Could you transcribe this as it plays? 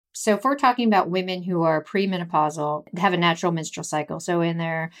So if we're talking about women who are premenopausal, have a natural menstrual cycle, so in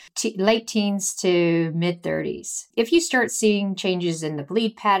their late teens to mid 30s, if you start seeing changes in the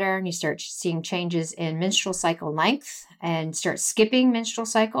bleed pattern, you start seeing changes in menstrual cycle length and start skipping menstrual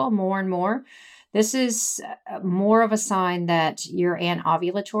cycle more and more, this is more of a sign that you're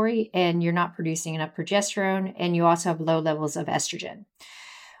anovulatory and you're not producing enough progesterone, and you also have low levels of estrogen.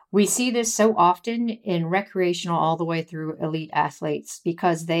 We see this so often in recreational all the way through elite athletes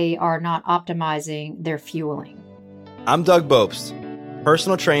because they are not optimizing their fueling. I'm Doug Bopst,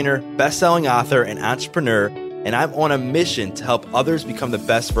 personal trainer, best-selling author, and entrepreneur, and I'm on a mission to help others become the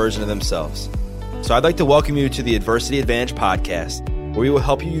best version of themselves. So I'd like to welcome you to the Adversity Advantage podcast, where we will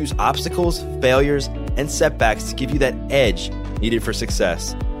help you use obstacles, failures, and setbacks to give you that edge needed for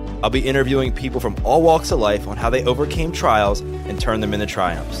success. I'll be interviewing people from all walks of life on how they overcame trials and turned them into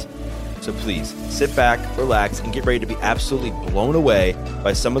triumphs. So please, sit back, relax, and get ready to be absolutely blown away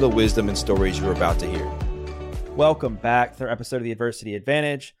by some of the wisdom and stories you're about to hear. Welcome back to our episode of the Adversity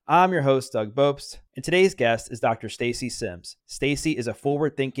Advantage. I'm your host, Doug Bopst, and today's guest is Dr. Stacy Sims. Stacy is a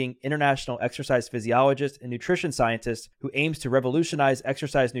forward-thinking international exercise physiologist and nutrition scientist who aims to revolutionize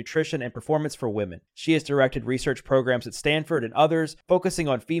exercise nutrition and performance for women. She has directed research programs at Stanford and others, focusing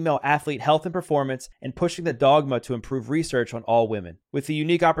on female athlete health and performance and pushing the dogma to improve research on all women. With the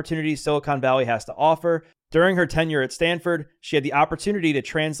unique opportunities Silicon Valley has to offer, during her tenure at Stanford, she had the opportunity to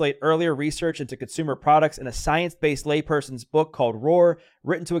translate earlier research into consumer products in a science-based layperson's book called Roar,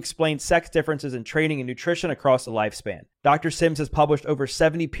 written to explain sex differences in training and nutrition across the lifespan. Dr. Sims has published over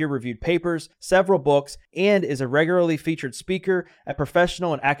 70 peer-reviewed papers, several books, and is a regularly featured speaker at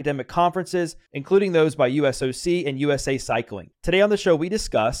professional and academic conferences, including those by USOC and USA Cycling. Today on the show, we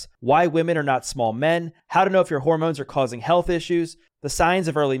discuss why women are not small men, how to know if your hormones are causing health issues, the signs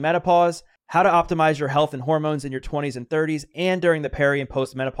of early menopause, how to optimize your health and hormones in your 20s and 30s and during the peri and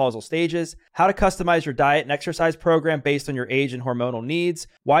postmenopausal stages, how to customize your diet and exercise program based on your age and hormonal needs,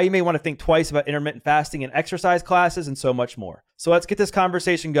 why you may want to think twice about intermittent fasting and exercise classes, and so much more. So let's get this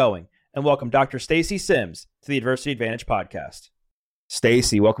conversation going and welcome Dr. Stacy Sims to the Adversity Advantage podcast.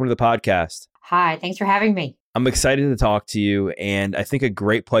 Stacy, welcome to the podcast. Hi, thanks for having me. I'm excited to talk to you, and I think a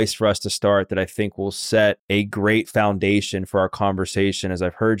great place for us to start that I think will set a great foundation for our conversation, as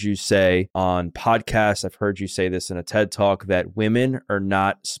I've heard you say on podcasts, I've heard you say this in a TED Talk, that women are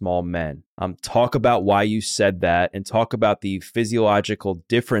not small men. Talk about why you said that and talk about the physiological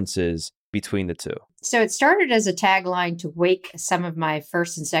differences between the two. So it started as a tagline to wake some of my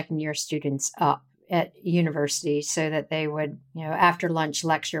first and second year students up at university so that they would, after lunch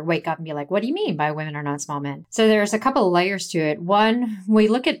lecture, wake up and be like, what do you mean by women are not small men? So there's a couple of layers to it. One, we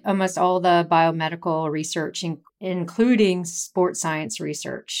look at almost all the biomedical research, including sports science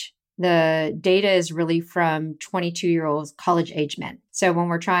research. The data is really from 22-year-old college-age men. So when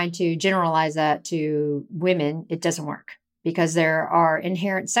we're trying to generalize that to women, it doesn't work because there are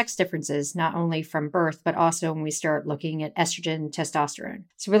inherent sex differences, not only from birth, but also when we start looking at estrogen and testosterone.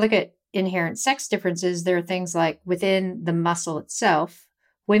 So we look at inherent sex differences. There are things like within the muscle itself,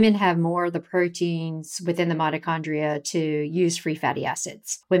 women have more of the proteins within the mitochondria to use free fatty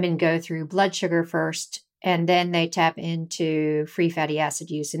acids. Women go through blood sugar first, and then they tap into free fatty acid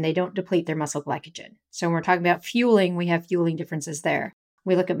use, and they don't deplete their muscle glycogen. So when we're talking about fueling, we have fueling differences there.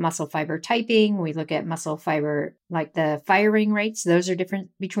 We look at muscle fiber typing. We look at muscle fiber, like the firing rates. Those are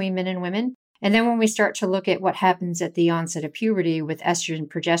different between men and women. And then when we start to look at what happens at the onset of puberty with estrogen,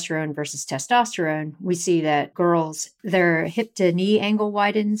 progesterone versus testosterone, we see that girls, their hip to knee angle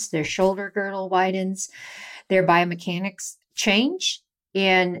widens, their shoulder girdle widens, their biomechanics change.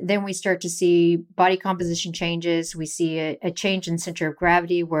 And then we start to see body composition changes. We see a change in center of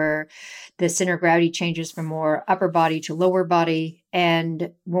gravity where the center of gravity changes from more upper body to lower body.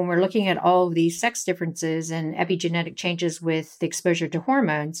 And when we're looking at all of these sex differences and epigenetic changes with the exposure to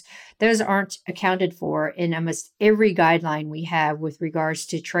hormones, those aren't accounted for in almost every guideline we have with regards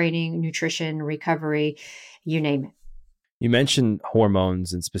to training, nutrition, recovery, you name it. You mentioned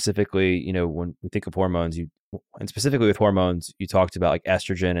hormones, and specifically, when we think of hormones, and specifically with hormones, you talked about like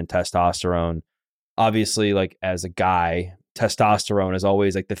estrogen and testosterone. Obviously, like as a guy, testosterone is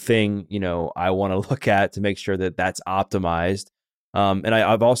always like the thing, I want to look at to make sure that that's optimized. And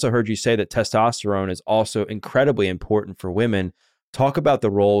I've also heard you say that testosterone is also incredibly important for women. Talk about the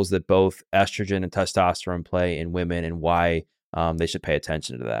roles that both estrogen and testosterone play in women and why they should pay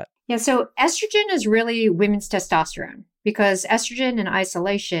attention to that. Yeah, so estrogen is really women's testosterone because estrogen in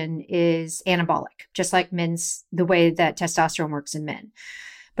isolation is anabolic, just like the way that testosterone works in men.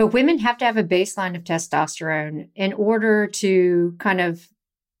 But women have to have a baseline of testosterone in order to kind of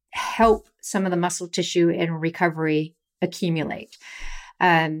help some of the muscle tissue and recovery accumulate.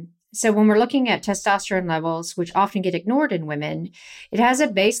 So when we're looking at testosterone levels, which often get ignored in women, it has a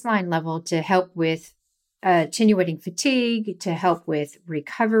baseline level to help with attenuating fatigue, to help with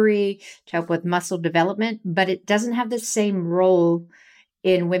recovery, to help with muscle development, but it doesn't have the same role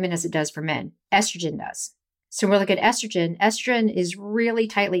in women as it does for men. Estrogen does. So when we look at estrogen. Estrogen is really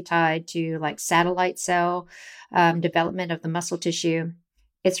tightly tied to like satellite cell development of the muscle tissue.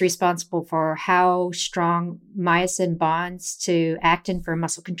 It's responsible for how strong myosin bonds to actin for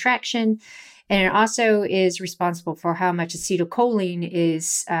muscle contraction. And it also is responsible for how much acetylcholine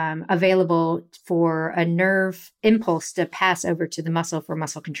is available for a nerve impulse to pass over to the muscle for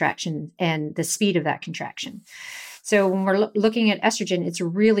muscle contraction and the speed of that contraction. So when we're looking at estrogen, it's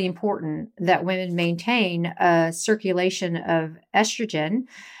really important that women maintain a circulation of estrogen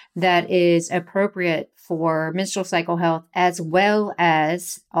that is appropriate for menstrual cycle health, as well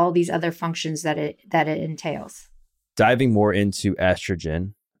as all these other functions that it entails. Diving more into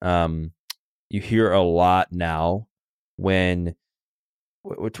estrogen, you hear a lot now when,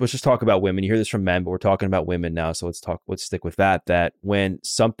 let's just talk about women. You hear this from men, but we're talking about women now. So let's stick with that when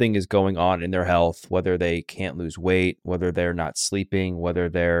something is going on in their health, whether they can't lose weight, whether they're not sleeping, whether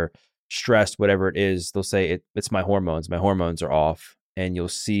they're stressed, whatever it is, they'll say it's my hormones. My hormones are off. And you'll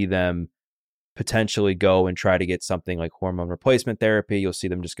see them potentially go and try to get something like hormone replacement therapy. You'll see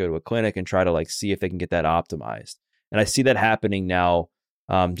them just go to a clinic and try to like see if they can get that optimized. And I see that happening now,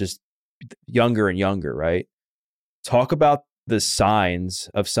 just younger and younger, right? Talk about the signs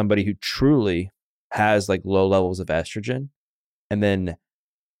of somebody who truly has like low levels of estrogen, and then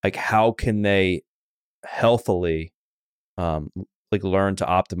like how can they healthily like learn to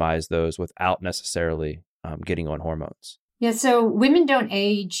optimize those without necessarily getting on hormones. Yeah, so women don't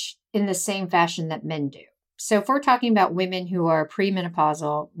age in the same fashion that men do. So if we're talking about women who are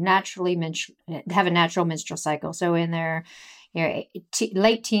premenopausal, have a natural menstrual cycle, so in their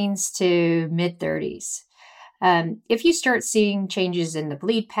late teens to mid 30s, if you start seeing changes in the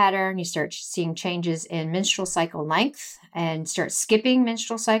bleed pattern, you start seeing changes in menstrual cycle length and start skipping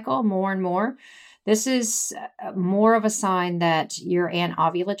menstrual cycle more and more, this is more of a sign that you're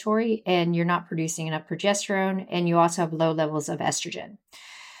anovulatory and you're not producing enough progesterone, and you also have low levels of estrogen.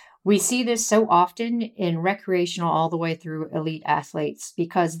 We see this so often in recreational all the way through elite athletes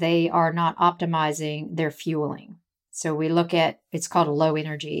because they are not optimizing their fueling. So we look at, it's called a low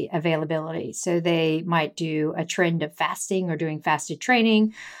energy availability. So they might do a trend of fasting or doing fasted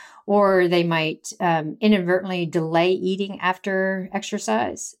training, or they might inadvertently delay eating after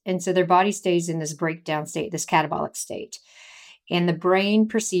exercise. And so their body stays in this breakdown state, this catabolic state. And the brain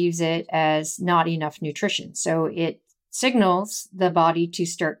perceives it as not enough nutrition. So it signals the body to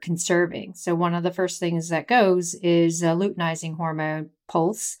start conserving. So one of the first things that goes is a luteinizing hormone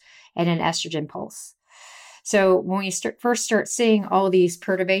pulse and an estrogen pulse. So when we first start seeing all these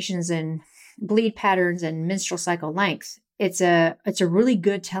perturbations in bleed patterns and menstrual cycle length, it's a really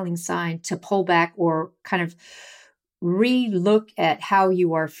good telling sign to pull back or kind of re-look at how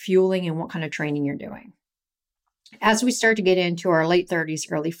you are fueling and what kind of training you're doing. As we start to get into our late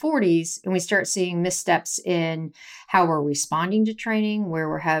 30s, early 40s, and we start seeing missteps in how we're responding to training, where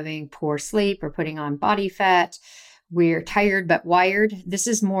we're having poor sleep or putting on body fat, we're tired but wired, this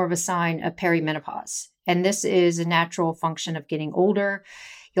is more of a sign of perimenopause. And this is a natural function of getting older.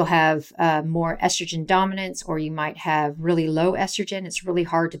 You'll have more estrogen dominance, or you might have really low estrogen. It's really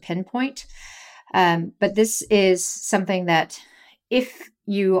hard to pinpoint. But this is something that if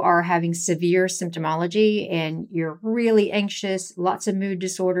you are having severe symptomology and you're really anxious, lots of mood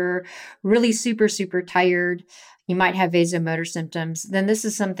disorder, really super, super tired, you might have vasomotor symptoms, then this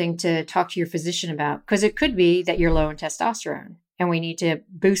is something to talk to your physician about, because it could be that you're low in testosterone and we need to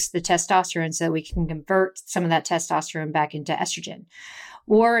boost the testosterone so that we can convert some of that testosterone back into estrogen.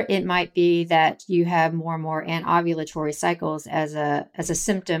 Or it might be that you have more and more anovulatory cycles as a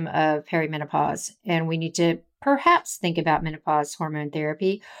symptom of perimenopause, and we need to perhaps think about menopause hormone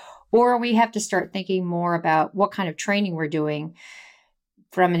therapy, or we have to start thinking more about what kind of training we're doing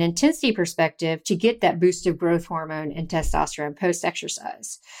from an intensity perspective to get that boost of growth hormone and testosterone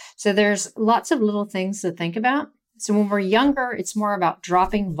post-exercise. So there's lots of little things to think about. So when we're younger, it's more about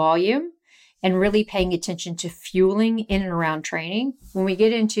dropping volume and really paying attention to fueling in and around training. When we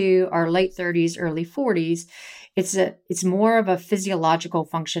get into our late 30s, early 40s, it's more of a physiological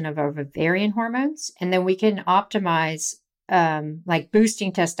function of our ovarian hormones. And then we can optimize like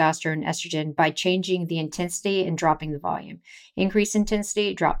boosting testosterone and estrogen by changing the intensity and dropping the volume. Increase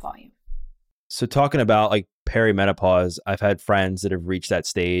intensity, drop volume. So talking about like perimenopause, I've had friends that have reached that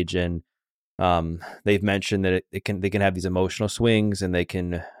stage, and they've mentioned that they can have these emotional swings, and they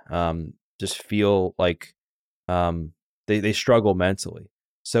can just feel like they struggle mentally.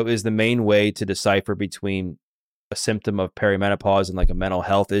 So is the main way to decipher between a symptom of perimenopause and like a mental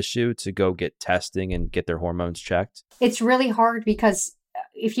health issue to go get testing and get their hormones checked? It's really hard because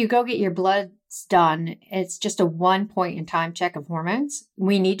if you go get your bloods done, it's just a one point in time check of hormones.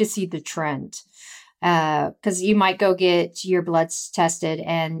 We need to see the trend. Because you might go get your bloods tested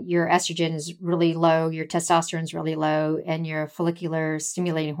and your estrogen is really low, your testosterone is really low, and your follicular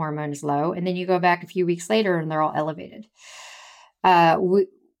stimulating hormone is low. And then you go back a few weeks later and they're all elevated.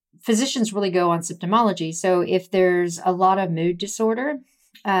 Physicians really go on symptomology. So if there's a lot of mood disorder,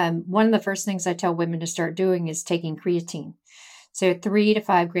 one of the first things I tell women to start doing is taking creatine. So 3 to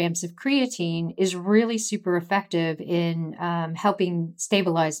 5 grams of creatine is really super effective in helping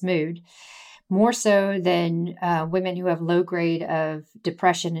stabilize mood, more so than women who have low grade of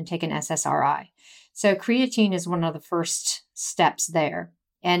depression and take an SSRI. So creatine is one of the first steps there.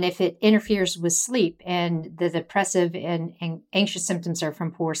 And if it interferes with sleep and the depressive and anxious symptoms are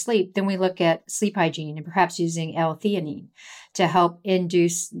from poor sleep, then we look at sleep hygiene and perhaps using L-theanine to help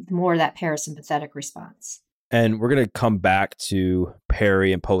induce more of that parasympathetic response. And we're going to come back to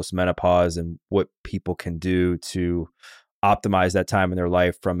peri and postmenopause and what people can do to optimize that time in their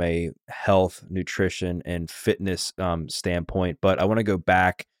life from a health, nutrition, and fitness standpoint. But I want to go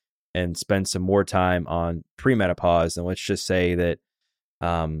back and spend some more time on premenopause. And let's just say that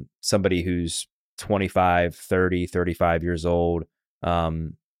somebody who's 25, 30, 35 years old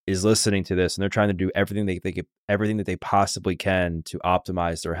is listening to this and they're trying to do everything everything that they possibly can to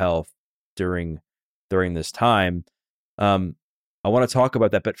optimize their health during this time. I want to talk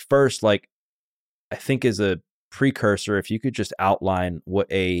about that. But first, I think as a precursor, if you could just outline what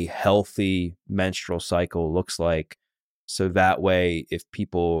a healthy menstrual cycle looks like. So that way, if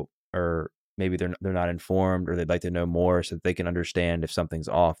people are maybe they're not informed or they'd like to know more so that they can understand if something's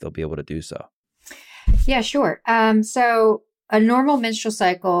off, they'll be able to do so. Yeah, sure. So a normal menstrual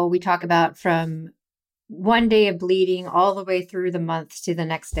cycle, we talk about from one day of bleeding all the way through the month to the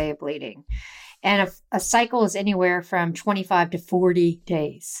next day of bleeding. And a cycle is anywhere from 25 to 40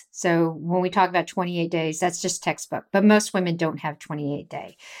 days. So when we talk about 28 days, that's just textbook. But most women don't have 28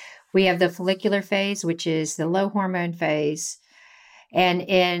 day. We have the follicular phase, which is the low hormone phase. And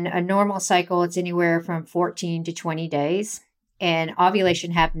in a normal cycle, it's anywhere from 14 to 20 days. And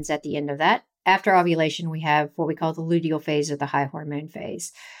ovulation happens at the end of that. After ovulation, we have what we call the luteal phase or the high hormone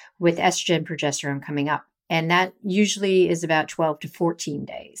phase with estrogen, progesterone coming up. And that usually is about 12 to 14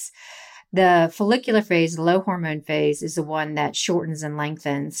 days. The follicular phase, the low hormone phase, is the one that shortens and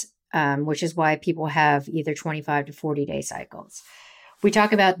lengthens, which is why people have either 25 to 40 day cycles. We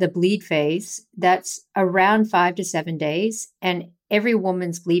talk about the bleed phase. That's around 5 to 7 days. And every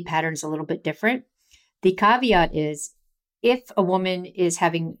woman's bleed pattern is a little bit different. The caveat is if a woman is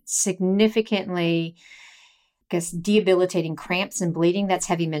having significantly, debilitating cramps and bleeding, that's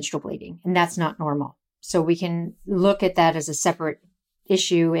heavy menstrual bleeding, and that's not normal. So we can look at that as a separate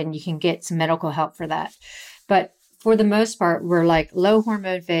issue and you can get some medical help for that. But for the most part, we're like low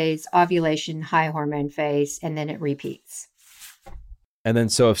hormone phase, ovulation, high hormone phase, and then it repeats. And then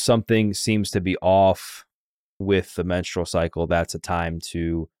so if something seems to be off with the menstrual cycle, that's a time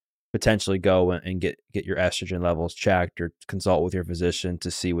to potentially go and get your estrogen levels checked or consult with your physician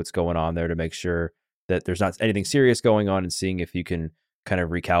to see what's going on there to make sure that there's not anything serious going on and seeing if you can kind of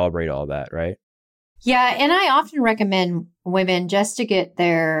recalibrate all that, right? Yeah, and I often recommend women just to get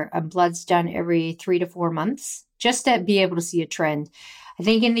their bloods done every 3 to 4 months, just to be able to see a trend. I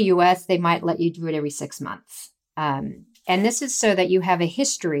think in the US, they might let you do it every 6 months. And this is so that you have a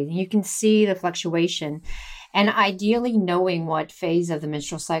history and you can see the fluctuation and ideally knowing what phase of the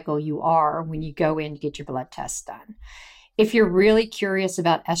menstrual cycle you are when you go in to get your blood tests done. If you're really curious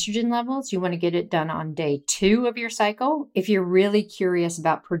about estrogen levels, you want to get it done on day 2 of your cycle. If you're really curious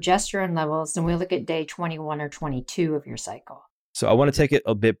about progesterone levels, then we look at day 21 or 22 of your cycle. So I want to take it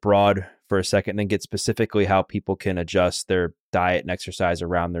a bit broad for a second and then get specifically how people can adjust their diet and exercise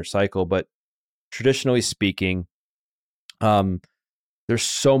around their cycle. But traditionally speaking, there's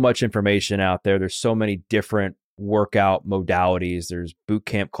so much information out there. There's so many different workout modalities. There's boot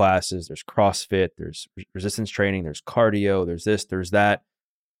camp classes, there's CrossFit, there's resistance training, there's cardio, there's this, there's that.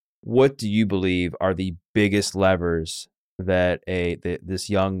 What do you believe are the biggest levers that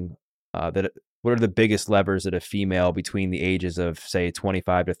what are the biggest levers that a female between the ages of say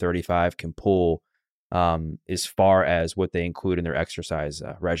 25 to 35 can pull as far as what they include in their exercise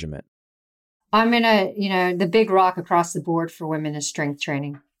regimen? I'm the big rock across the board for women is strength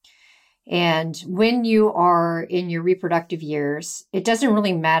training. And when you are in your reproductive years, it doesn't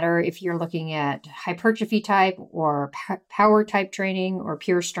really matter if you're looking at hypertrophy type or power type training or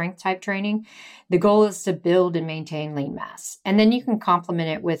pure strength type training. The goal is to build and maintain lean mass. And then you can complement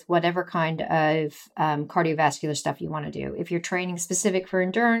it with whatever kind of cardiovascular stuff you want to do. If you're training specific for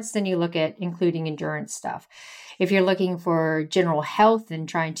endurance, then you look at including endurance stuff. If you're looking for general health and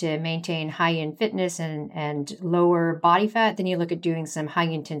trying to maintain high-end fitness and lower body fat, then you look at doing some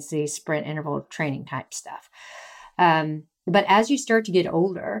high-intensity sprint interval training type stuff. But as you start to get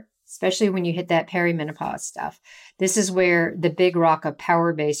older, especially when you hit that perimenopause stuff, this is where the big rock of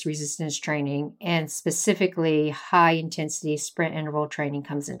power-based resistance training and specifically high-intensity sprint interval training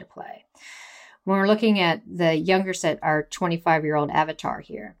comes into play. When we're looking at the younger set, our 25-year-old avatar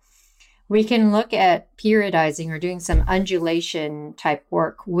here, we can look at periodizing or doing some undulation type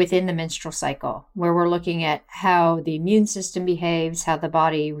work within the menstrual cycle, where we're looking at how the immune system behaves, how the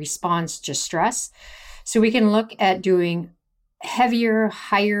body responds to stress. So we can look at doing heavier,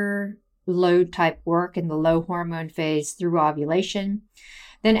 higher load type work in the low hormone phase through ovulation.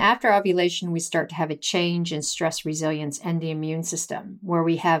 Then after ovulation, we start to have a change in stress resilience and the immune system, where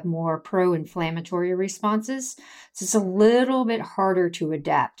we have more pro-inflammatory responses. So it's a little bit harder to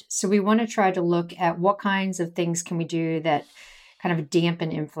adapt. So we want to try to look at what kinds of things can we do that kind of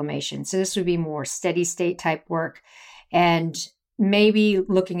dampen inflammation. So this would be more steady state type work, and maybe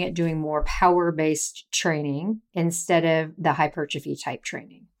looking at doing more power-based training instead of the hypertrophy type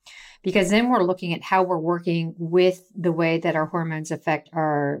training. Because then we're looking at how we're working with the way that our hormones affect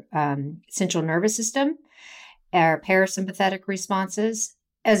our central nervous system, our parasympathetic responses,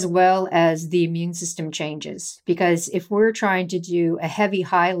 as well as the immune system changes. Because if we're trying to do a heavy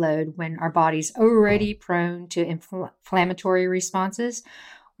high load when our body's already prone to inflammatory responses,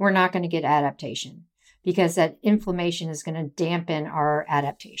 we're not going to get adaptation, because that inflammation is going to dampen our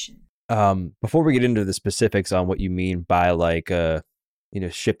adaptation. Before we get into the specifics on what you mean by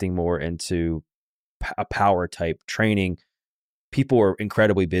shifting more into a power type training, people are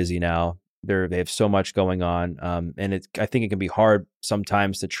incredibly busy now. They have so much going on. And I think it can be hard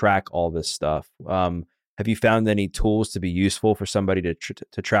sometimes to track all this stuff. Have you found any tools to be useful for somebody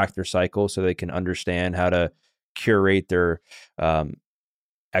to track their cycle so they can understand how to curate their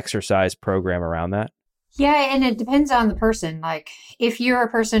exercise program around that? Yeah, and it depends on the person. Like if you're a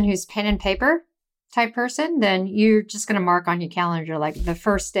person who's pen and paper type person, then you're just going to mark on your calendar, like the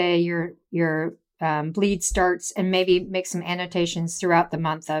first day your bleed starts, and maybe make some annotations throughout the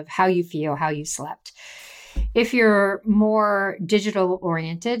month of how you feel, how you slept. If you're more digital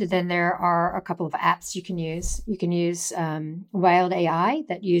oriented, then there are a couple of apps you can use. You can use Wild AI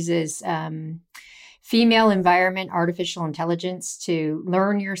that uses female environment artificial intelligence to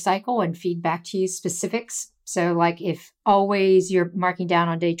learn your cycle and feed back to you specifics. So like if always you're marking down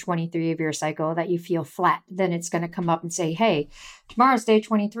on day 23 of your cycle that you feel flat, then it's going to come up and say, hey, tomorrow's day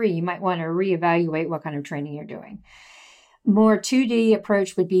 23. You might want to reevaluate what kind of training you're doing. More 2D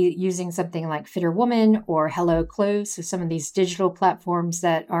approach would be using something like Fitter Woman or Hello Clothes. So some of these digital platforms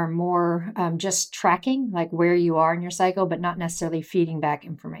that are more just tracking like where you are in your cycle, but not necessarily feeding back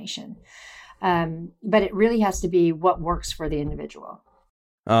information. But it really has to be what works for the individual.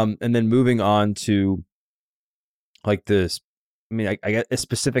 And then moving on to like this, I get as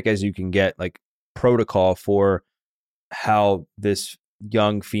specific as you can get, like protocol for how this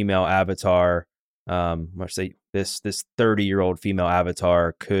young female avatar, let's say this 30-year-old female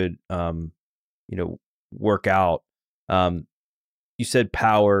avatar could, work out. You said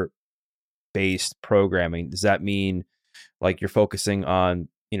power-based programming. Does that mean like you're focusing on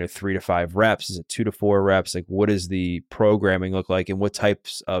 3 to 5 reps? Is it 2 to 4 reps? Like, what does the programming look like, and what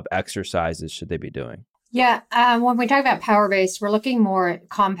types of exercises should they be doing? Yeah. When we talk about power-based, we're looking more at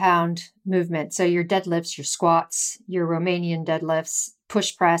compound movement. So your deadlifts, your squats, your Romanian deadlifts,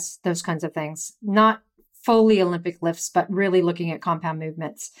 push press, those kinds of things. Not fully Olympic lifts, but really looking at compound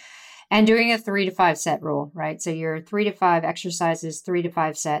movements and doing a 3 to 5 set rule, right? So your 3 to 5 exercises, 3 to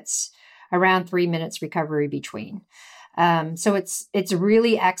 5 sets, around 3 minutes recovery between. So it's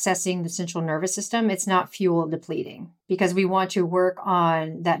really accessing the central nervous system. It's not fuel depleting, because we want to work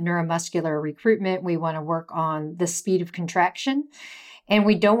on that neuromuscular recruitment. We want to work on the speed of contraction, and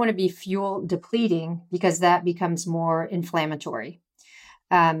we don't want to be fuel depleting because that becomes more inflammatory.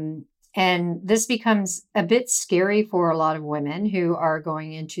 And this becomes a bit scary for a lot of women who are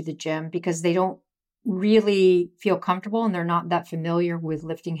going into the gym because they don't really feel comfortable and they're not that familiar with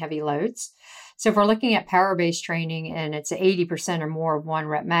lifting heavy loads. So if we're looking at power-based training and it's 80% or more of 1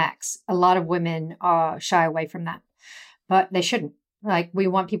 rep max, a lot of women shy away from that, but they shouldn't. Like, we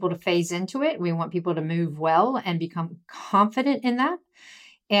want people to phase into it. We want people to move well and become confident in that.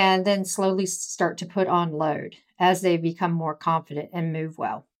 and then slowly start to put on load as they become more confident and move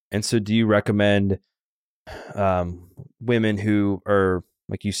well. And so do you recommend women who are,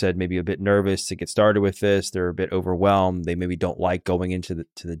 like you said, maybe a bit nervous to get started with this, they're a bit overwhelmed, they maybe don't like going into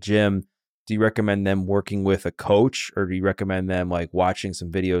the gym, do you recommend them working with a coach, or do you recommend them like watching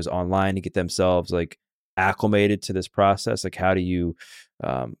some videos online to get themselves like acclimated to this process? Like how do you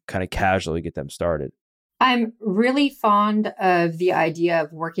kind of casually get them started? I'm really fond of the idea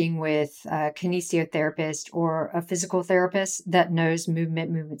of working with a kinesiotherapist or a physical therapist that knows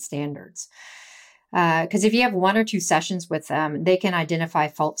movement standards. Because if you have 1 or 2 sessions with them, they can identify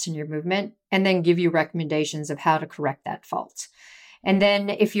faults in your movement and then give you recommendations of how to correct that fault. And then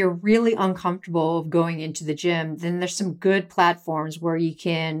if you're really uncomfortable going into the gym, then there's some good platforms where you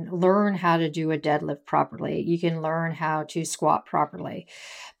can learn how to do a deadlift properly. You can learn how to squat properly,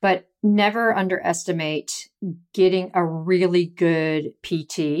 but never underestimate getting a really good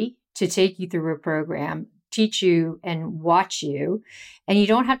PT to take you through a program, teach you and watch you. And you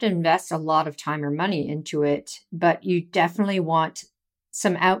don't have to invest a lot of time or money into it, but you definitely want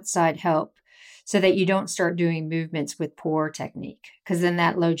some outside help so that you don't start doing movements with poor technique, because then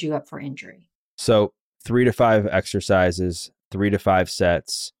that loads you up for injury. So 3 to 5 exercises, 3 to 5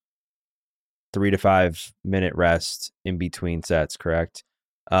 sets, 3 to 5 minute rest in between sets, correct?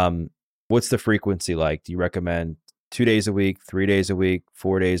 What's the frequency like? Do you recommend 2 days a week, 3 days a week,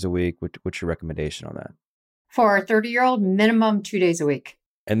 4 days a week? What's your recommendation on that? For a 30-year-old, minimum 2 days a week.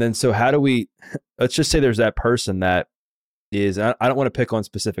 And then, so how do we, let's just say there's that person that is, I don't want to pick on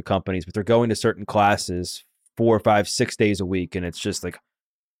specific companies, but they're going to certain classes 4, 5, 6 days a week. And it's just like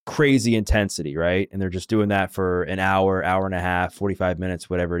crazy intensity, right? And they're just doing that for an hour, hour and a half, 45 minutes,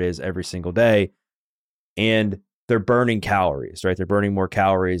 whatever it is, every single day. And they're burning calories, right? They're burning more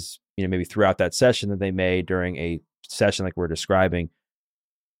calories, maybe throughout that session than they may during a session like we're describing.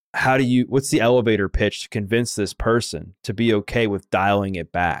 What's the elevator pitch to convince this person to be okay with dialing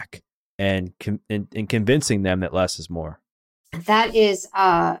it back and convincing them that less is more? That is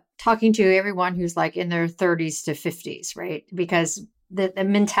talking to everyone who's like in their 30s to 50s, right? Because the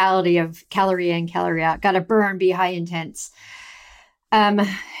mentality of calorie in, calorie out, got to burn, be high intense.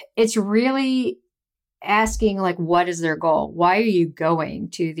 It's really asking like, what is their goal? Why are you going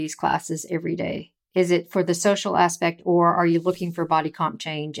to these classes every day? Is it for the social aspect, or are you looking for body comp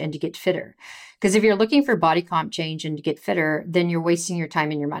change and to get fitter? Because if you're looking for body comp change and to get fitter, then you're wasting your time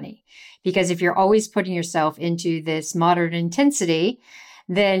and your money. Because if you're always putting yourself into this moderate intensity,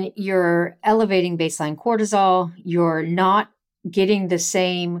 then you're elevating baseline cortisol. You're not getting the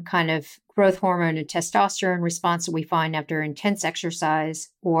same kind of growth hormone and testosterone response that we find after intense exercise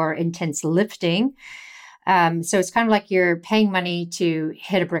or intense lifting. So it's kind of like you're paying money to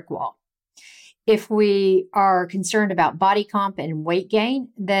hit a brick wall. If we are concerned about body comp and weight gain,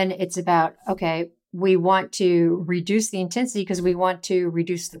 then it's about, okay, we want to reduce the intensity because we want to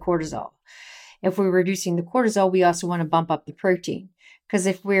reduce the cortisol. If we're reducing the cortisol, we also want to bump up the protein. Because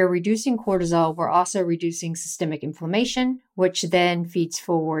if we're reducing cortisol, we're also reducing systemic inflammation, which then feeds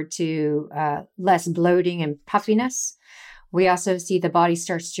forward to less bloating and puffiness. We also see the body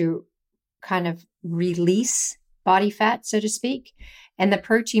starts to kind of release body fat, so to speak. And the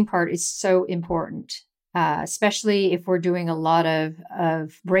protein part is so important, especially if we're doing a lot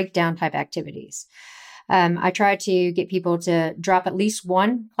of breakdown type activities. I try to get people to drop at least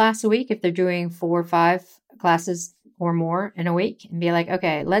 1 class a week if they're doing 4 or 5 classes or more in a week, and be like,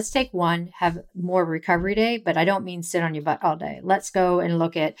 okay, let's take 1, have more recovery day, but I don't mean sit on your butt all day. Let's go and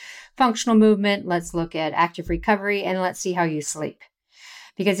look at functional movement. Let's look at active recovery, and let's see how you sleep.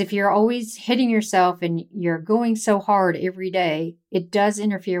 Because if you're always hitting yourself and you're going so hard every day, it does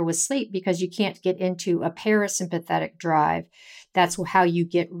interfere with sleep because you can't get into a parasympathetic drive. That's how you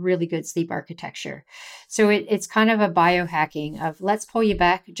get really good sleep architecture. So it's kind of a biohacking of let's pull you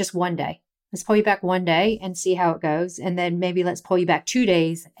back just 1 day. Let's pull you back 1 day and see how it goes. And then maybe let's pull you back 2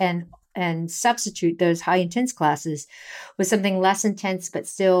 days and substitute those high intense classes with something less intense, but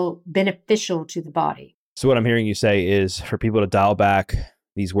still beneficial to the body. So what I'm hearing you say is for people to dial back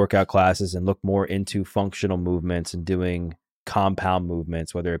these workout classes and look more into functional movements and doing compound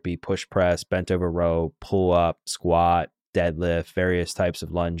movements, whether it be push press, bent over row, pull up, squat, deadlift, various types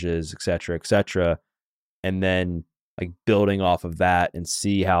of lunges, et cetera, and then like building off of that and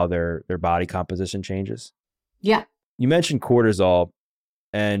see how their body composition changes. Yeah. You mentioned cortisol,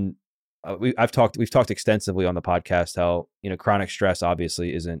 and we've talked extensively on the podcast how chronic stress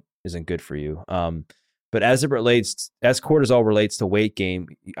obviously isn't good for you. But as cortisol relates to weight gain,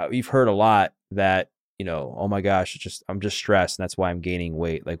 you've heard a lot that, oh my gosh, I'm just stressed and that's why I'm gaining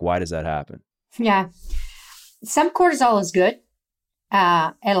weight. Like, why does that happen? Yeah. Some cortisol is good.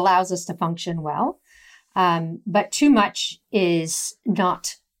 It allows us to function well. But too much is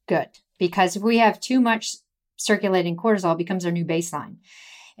not good, because if we have too much circulating cortisol, it becomes our new baseline.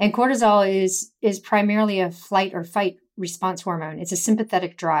 And cortisol is primarily a flight or fight response hormone. It's a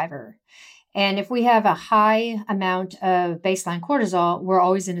sympathetic driver. And if we have a high amount of baseline cortisol, we're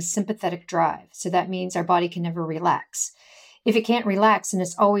always in a sympathetic drive. So that means our body can never relax. If it can't relax, and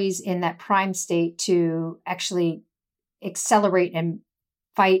it's always in that prime state to actually accelerate and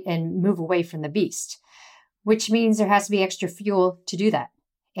fight and move away from the beast, which means there has to be extra fuel to do that.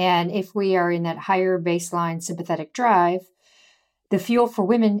 And if we are in that higher baseline sympathetic drive, the fuel for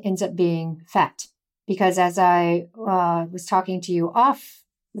women ends up being fat. Because as I was talking to you off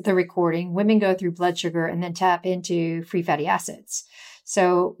the recording, women go through blood sugar and then tap into free fatty acids.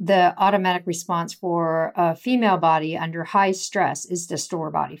 So the automatic response for a female body under high stress is to store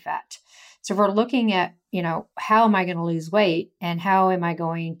body fat. So if we're looking at, how am I going to lose weight and how am I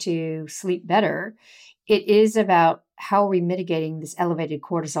going to sleep better? It is about how are we mitigating this elevated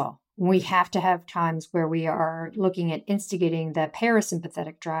cortisol. We have to have times where we are looking at instigating the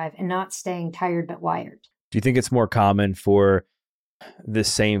parasympathetic drive and not staying tired but wired. Do you think it's more common for the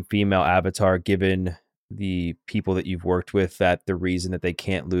same female avatar, given the people that you've worked with, that the reason that they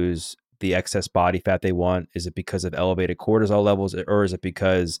can't lose the excess body fat they want, is it because of elevated cortisol levels, or is it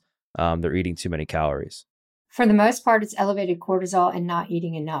because they're eating too many calories? For the most part, it's elevated cortisol and not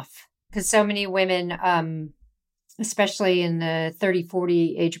eating enough. Because so many women, especially in the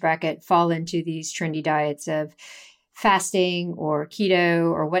 30-40 age bracket, fall into these trendy diets of fasting or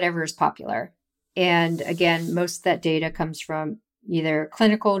keto or whatever is popular. And again, most of that data comes from either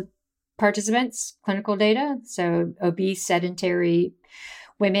clinical participants, clinical data, so obese, sedentary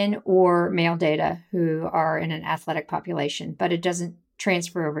women, or male data who are in an athletic population, but it doesn't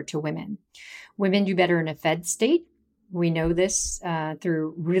transfer over to women. Women do better in a fed state. We know this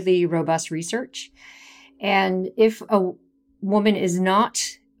through really robust research. And if a woman is not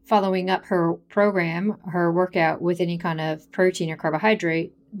following up her program, her workout with any kind of protein or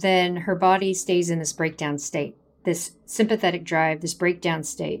carbohydrate, then her body stays in this breakdown state, this sympathetic drive, this breakdown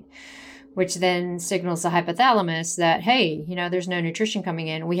state, which then signals the hypothalamus that, hey, there's no nutrition coming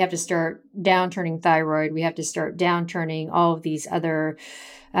in. We have to start downturning thyroid. We have to start downturning all of these other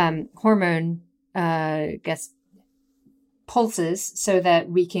hormone, pulses so that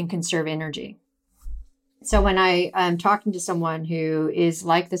we can conserve energy. So when I'm talking to someone who is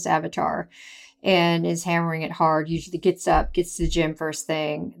like this avatar and is hammering it hard, usually gets up, gets to the gym first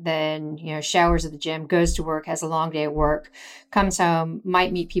thing, then, showers at the gym, goes to work, has a long day at work, comes home,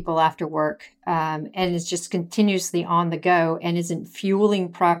 might meet people after work, and is just continuously on the go and isn't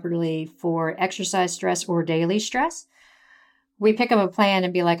fueling properly for exercise stress or daily stress, we pick up a plan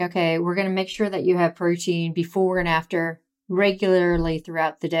and be like, okay, we're going to make sure that you have protein before and after regularly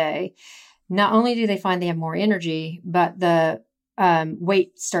throughout the day. Not only do they find they have more energy, but the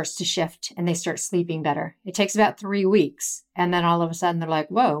weight starts to shift and they start sleeping better. It takes about 3 weeks. And then all of a sudden they're like,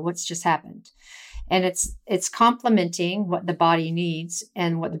 whoa, what's just happened? And it's complementing what the body needs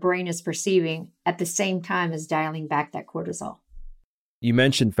and what the brain is perceiving at the same time as dialing back that cortisol. You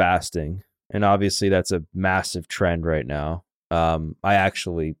mentioned fasting, and obviously that's a massive trend right now. I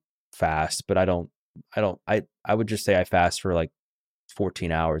actually fast, but I would just say I fast for like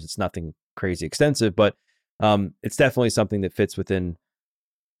 14 hours. It's nothing crazy extensive, but it's definitely something that fits within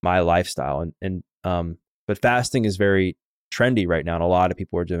my lifestyle. But fasting is very trendy right now, and a lot of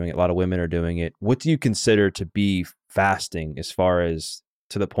people are doing it. A lot of women are doing it. What do you consider to be fasting, as far as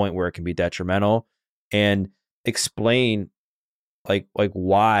to the point where it can be detrimental? And explain like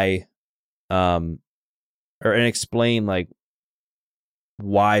why, and explain like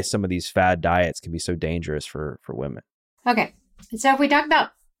why some of these fad diets can be so dangerous for women. Okay. So if we talk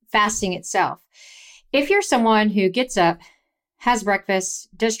about fasting itself, if you're someone who gets up, has breakfast,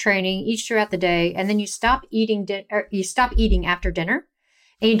 does training, eats throughout the day, and then you stop eating after dinner,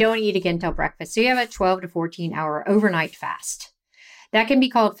 and you don't eat again until breakfast, so you have a 12 to 14 hour overnight fast. That can be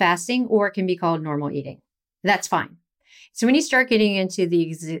called fasting, or it can be called normal eating. That's fine. So when you start getting into the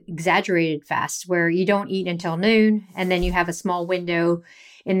exaggerated fast, where you don't eat until noon, and then you have a small window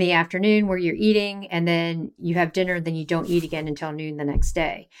in the afternoon where you're eating, and then you have dinner, then you don't eat again until noon the next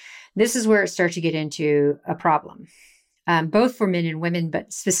day. This is where it starts to get into a problem, both for men and women,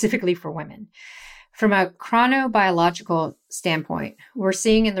 but specifically for women. From a chronobiological standpoint, we're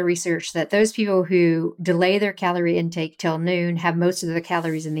seeing in the research that those people who delay their calorie intake till noon have most of the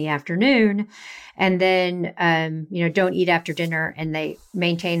calories in the afternoon, and then don't eat after dinner, and they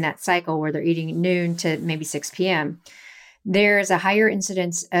maintain that cycle where they're eating noon to maybe 6 p.m. There's a higher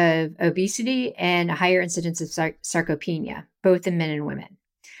incidence of obesity and a higher incidence of sarcopenia. both in men and women.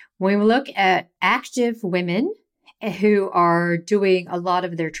 When we look at active women who are doing a lot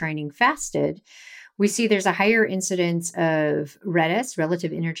of their training fasted, we see there's a higher incidence of REDS,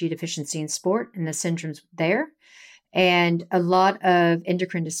 relative energy deficiency in sport, and the syndromes there, and a lot of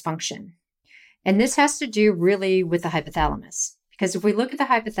endocrine dysfunction. And this has to do really with the hypothalamus. Because if we look at the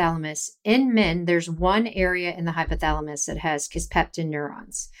hypothalamus, in men, there's one area in the hypothalamus that has kisspeptin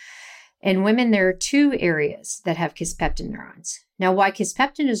neurons. In women, there are two areas that have kisspeptin neurons. Now, why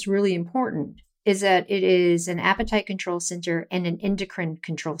kisspeptin is really important is that it is an appetite control center and an endocrine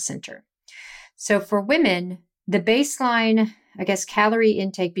control center. So for women, the baseline, calorie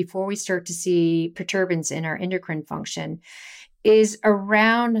intake before we start to see perturbance in our endocrine function is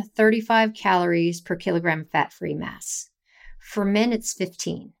around 35 calories per kilogram fat-free mass. For men, it's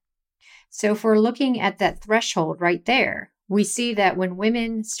 15. So if we're looking at that threshold right there, we see that when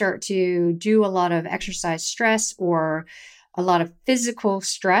women start to do a lot of exercise stress or a lot of physical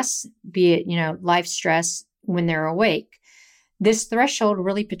stress, be it, life stress when they're awake, this threshold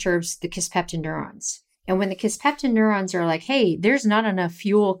really perturbs the kisspeptin neurons. And when the kisspeptin neurons are like, hey, there's not enough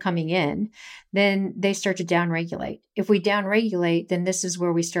fuel coming in, then they start to downregulate. If we downregulate, then this is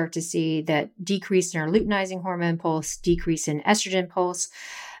where we start to see that decrease in our luteinizing hormone pulse, decrease in estrogen pulse,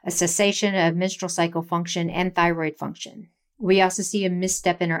 a cessation of menstrual cycle function and thyroid function. We also see a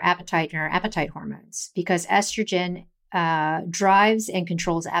misstep in our appetite and our appetite hormones because estrogen drives and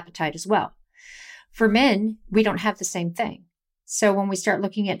controls appetite as well. For men, we don't have the same thing. So when we start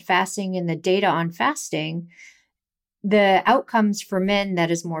looking at fasting and the data on fasting, the outcomes for men, that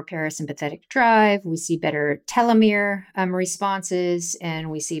is more parasympathetic drive, we see better telomere responses,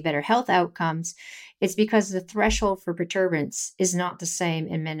 and we see better health outcomes. It's because the threshold for perturbance is not the same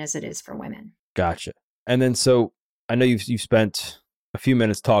in men as it is for women. Gotcha. And then, so I know you've spent a few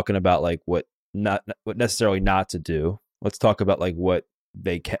minutes talking about like what necessarily not to do. Let's talk about like what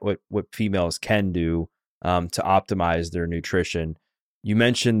females can do to optimize their nutrition. You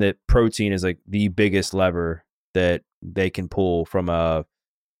mentioned that protein is like the biggest lever that they can pull from a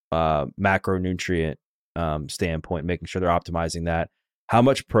macronutrient standpoint, making sure they're optimizing that. How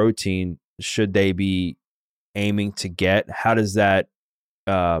much protein should they be aiming to get? How does that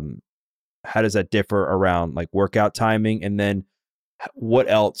differ around like workout timing? And then what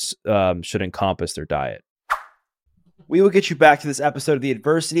else should encompass their diet? We will get you back to this episode of The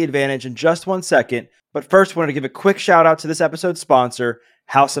Adversity Advantage in just 1 second, but first I wanted to give a quick shout out to this episode's sponsor,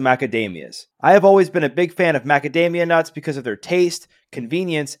 House of Macadamias. I have always been a big fan of macadamia nuts because of their taste,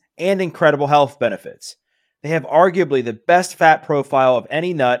 convenience, and incredible health benefits. They have arguably the best fat profile of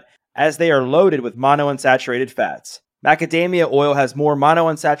any nut as they are loaded with monounsaturated fats. Macadamia oil has more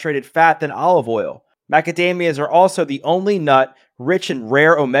monounsaturated fat than olive oil. Macadamias are also the only nut rich in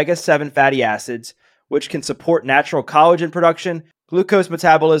rare omega-7 fatty acids, which can support natural collagen production, glucose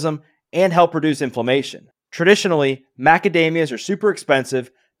metabolism, and help reduce inflammation. Traditionally, macadamias are super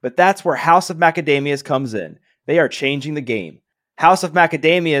expensive, but that's where House of Macadamias comes in. They are changing the game. House of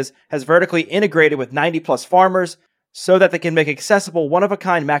Macadamias has vertically integrated with 90+ farmers so that they can make accessible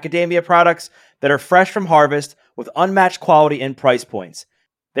one-of-a-kind macadamia products that are fresh from harvest with unmatched quality and price points.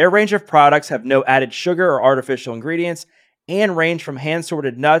 Their range of products have no added sugar or artificial ingredients and range from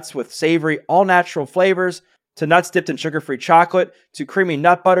hand-sorted nuts with savory, all-natural flavors to nuts dipped in sugar-free chocolate to creamy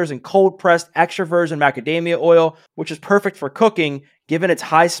nut butters and cold-pressed extra virgin macadamia oil, which is perfect for cooking given its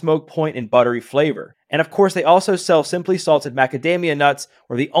high smoke point and buttery flavor. And of course, they also sell simply salted macadamia nuts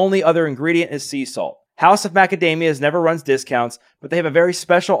where the only other ingredient is sea salt. House of Macadamias never runs discounts, but they have a very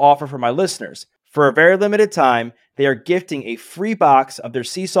special offer for my listeners. For a very limited time, they are gifting a free box of their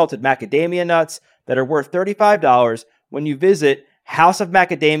sea salted macadamia nuts that are worth $35 when you visit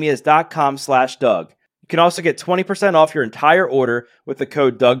houseofmacadamias.com/Doug. You can also get 20% off your entire order with the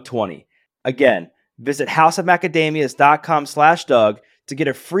code Doug20. Again, visit houseofmacadamias.com/Doug to get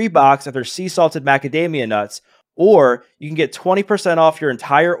a free box of their sea salted macadamia nuts, or you can get 20% off your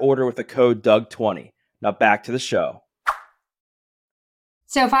entire order with the code Doug20. Now back to the show.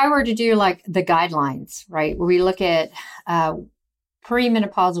 So if I were to do like the guidelines, right, where we look at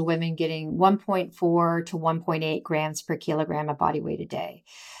perimenopausal women getting 1.4 to 1.8 grams per kilogram of body weight a day.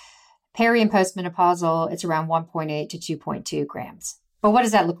 Peri and postmenopausal, it's around 1.8 to 2.2 grams. But what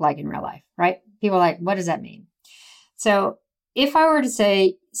does that look like in real life, right? People are like, what does that mean? So if I were to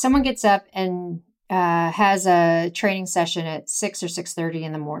say someone gets up and has a training session at 6 or 6:30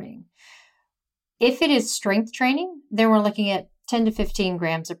 in the morning, if it is strength training, then we're looking at 10 to 15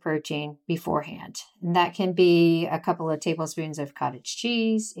 grams of protein beforehand. And that can be a couple of tablespoons of cottage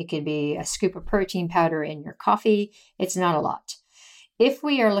cheese. It could be a scoop of protein powder in your coffee. It's not a lot. If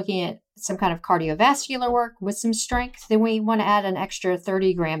we are looking at some kind of cardiovascular work with some strength, then we want to add an extra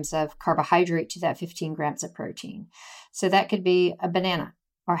 30 grams of carbohydrate to that 15 grams of protein. So that could be a banana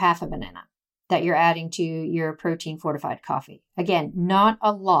or half a banana that you're adding to your protein fortified coffee. Again, not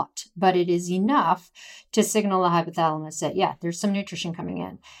a lot, but it is enough to signal the hypothalamus that, yeah, there's some nutrition coming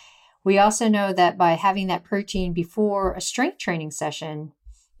in. We also know that by having that protein before a strength training session,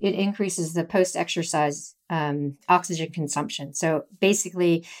 it increases the post-exercise oxygen consumption. So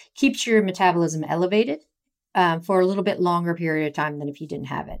basically keeps your metabolism elevated for a little bit longer period of time than if you didn't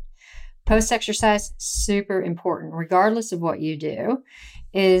have it. Post-exercise, super important, regardless of what you do,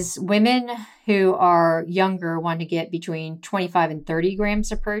 is women who are younger want to get between 25 and 30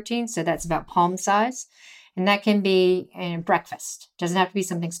 grams of protein. So that's about palm size. And that can be in breakfast. Doesn't have to be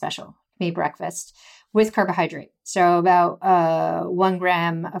something special. It can be breakfast with carbohydrate. So about 1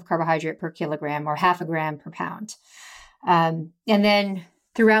 gram of carbohydrate per kilogram or half a gram per pound. And then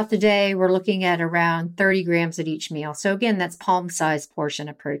throughout the day, we're looking at around 30 grams at each meal. So again, that's palm-sized portion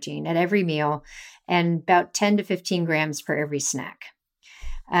of protein at every meal and about 10 to 15 grams for every snack.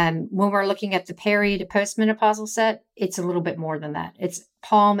 When we're looking at the peri to postmenopausal set, it's a little bit more than that. It's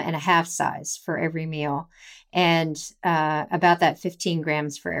palm and a half size for every meal and about that 15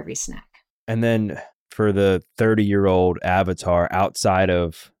 grams for every snack. And then for the 30-year-old avatar outside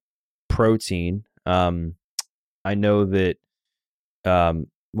of protein, I know that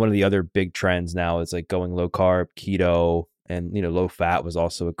one of the other big trends now is like going low carb, keto, and low fat was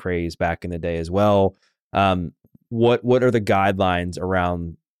also a craze back in the day as well. What are the guidelines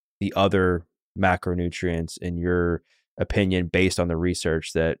around the other macronutrients in your opinion, based on the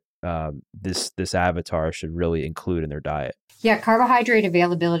research that this avatar should really include in their diet? Yeah, carbohydrate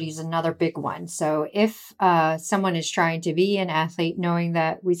availability is another big one. So if someone is trying to be an athlete, knowing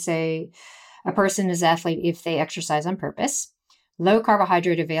that we say a person is athlete if they exercise on purpose, low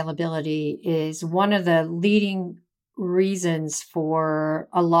carbohydrate availability is one of the leading reasons for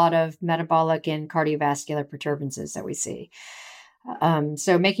a lot of metabolic and cardiovascular perturbances that we see.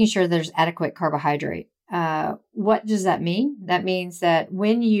 So making sure there's adequate carbohydrate. What does that mean? That means that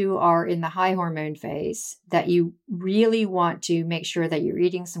when you are in the high hormone phase, that you really want to make sure that you're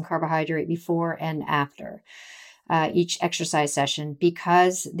eating some carbohydrate before and after each exercise session,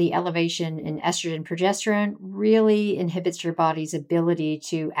 because the elevation in estrogen, progesterone really inhibits your body's ability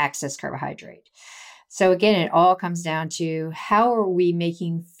to access carbohydrate. So again, it all comes down to how are we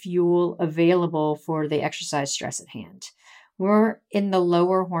making fuel available for the exercise stress at hand? We're in the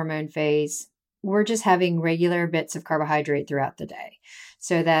lower hormone phase. We're just having regular bits of carbohydrate throughout the day.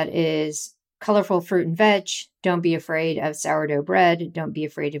 So that is colorful fruit and veg. Don't be afraid of sourdough bread. Don't be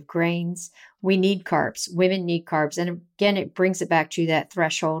afraid of grains. We need carbs. Women need carbs. And again, it brings it back to that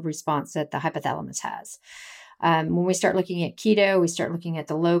threshold response that the hypothalamus has. When we start looking at keto, we start looking at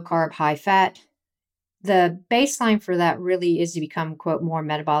the low carb, high fat. The baseline for that really is to become, quote, more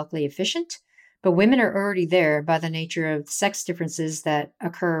metabolically efficient. But women are already there by the nature of sex differences that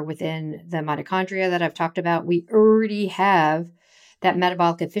occur within the mitochondria that I've talked about. We already have that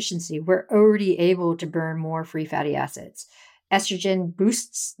metabolic efficiency. We're already able to burn more free fatty acids. Estrogen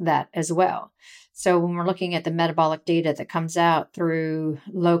boosts that as well. So when we're looking at the metabolic data that comes out through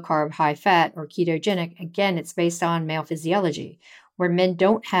low carb, high fat, or ketogenic, again, it's based on male physiology, where men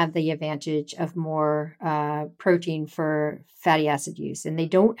don't have the advantage of more protein for fatty acid use, and they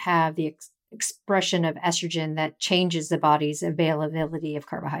don't have the expression of estrogen that changes the body's availability of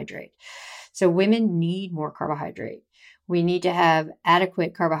carbohydrate. So women need more carbohydrate. We need to have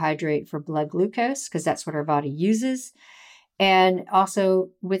adequate carbohydrate for blood glucose because that's what our body uses. And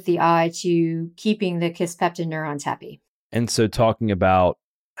also with the eye to keeping the kisspeptin neurons happy. And so talking about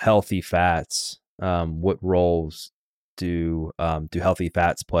healthy fats, what roles do healthy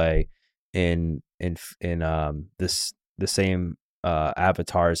fats play in the same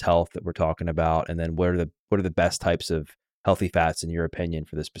avatar's health that we're talking about? And then what are the best types of healthy fats in your opinion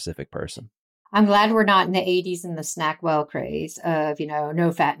for this specific person? I'm glad we're not in the 80s in the snack well craze of,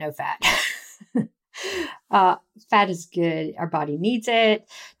 no fat, no fat. Fat is good. Our body needs it.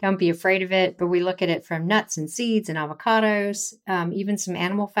 Don't be afraid of it. But we look at it from nuts and seeds and avocados. Even some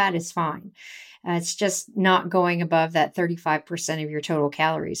animal fat is fine. It's just not going above that 35% of your total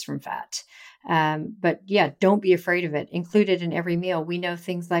calories from fat. But yeah, don't be afraid of it. Include it in every meal. We know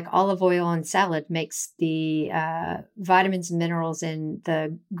things like olive oil and salad makes the vitamins and minerals in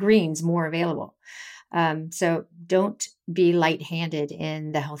the greens more available. So don't be light-handed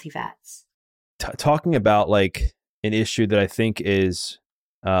in the healthy fats. Talking about like an issue that I think is,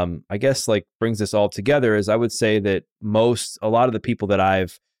 I guess like brings this all together is I would say that a lot of the people that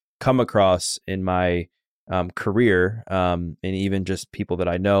I've come across in my career, and even just people that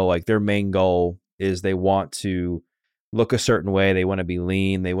I know, like their main goal is they want to look a certain way. They want to be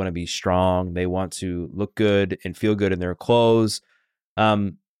lean. They want to be strong. They want to look good and feel good in their clothes.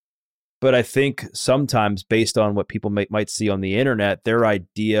 But I think sometimes based on what people might see on the internet, their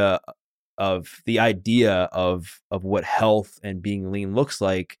idea of what health and being lean looks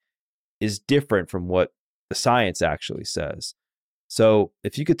like is different from what the science actually says. So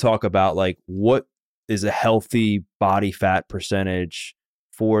if you could talk about like what is a healthy body fat percentage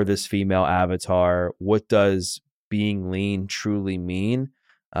for this female avatar, what does being lean truly mean?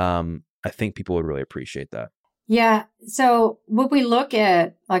 I think people would really appreciate that. Yeah. So when we look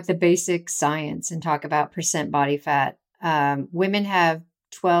at like the basic science and talk about percent body fat, women have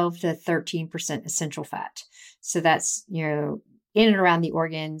 12 to 13% essential fat. So that's, in and around the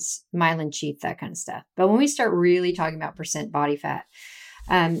organs, myelin sheath, that kind of stuff. But when we start really talking about percent body fat,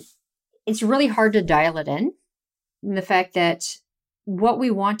 it's really hard to dial it in. And the fact that what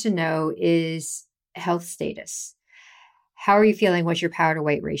we want to know is health status. How are you feeling? What's your power to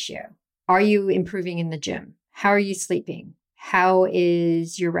weight ratio? Are you improving in the gym? How are you sleeping? How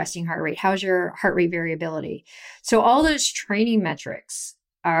is your resting heart rate? How's your heart rate variability? So all those training metrics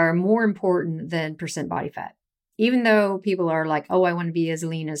are more important than percent body fat. Even though people are like, oh, I want to be as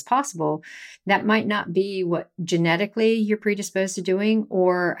lean as possible, that might not be what genetically you're predisposed to doing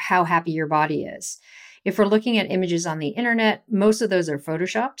or how happy your body is. If we're looking at images on the internet, most of those are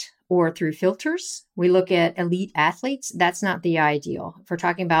photoshopped or through filters. We look at elite athletes. That's not the ideal. If we're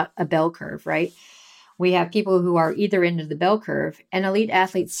talking about a bell curve, right? We have people who are either end of the bell curve, and elite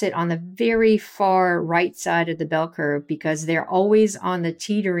athletes sit on the very far right side of the bell curve because they're always on the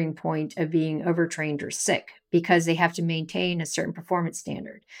teetering point of being overtrained or sick because they have to maintain a certain performance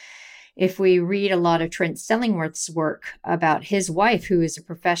standard. If we read a lot of Trent Stellingworth's work about his wife, who is a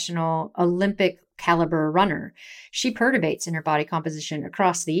professional Olympic caliber runner, she perturbates in her body composition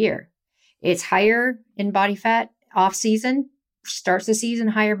across the year. It's higher in body fat off season, starts the season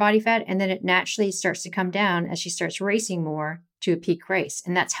higher body fat, and then it naturally starts to come down as she starts racing more to a peak race.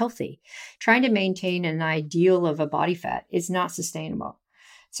 And that's healthy. Trying to maintain an ideal of a body fat is not sustainable.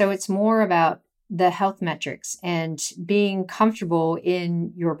 So it's more about the health metrics and being comfortable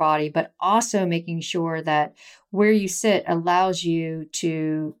in your body, but also making sure that where you sit allows you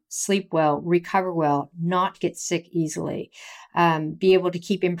to sleep well, recover well, not get sick easily, be able to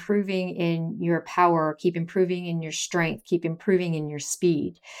keep improving in your power, keep improving in your strength, keep improving in your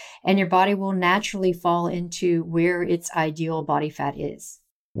speed. And your body will naturally fall into where its ideal body fat is.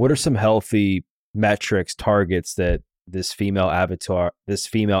 What are some healthy metrics, targets that this female avatar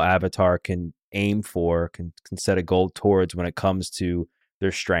can aim for, can set a goal towards when it comes to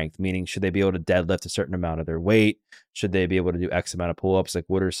their strength? Meaning, should they be able to deadlift a certain amount of their weight? Should they be able to do X amount of pull-ups? Like,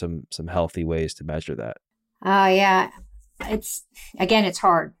 what are some healthy ways to measure that? Yeah, it's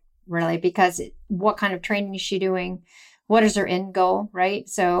hard really, because what kind of training is she doing? What is her end goal, right?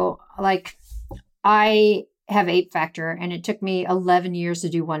 So like I have ape factor and it took me 11 years to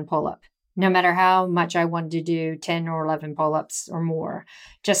do one pull-up, no matter how much I wanted to do 10 or 11 pull-ups or more.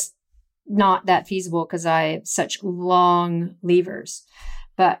 Just not that feasible because I have such long levers.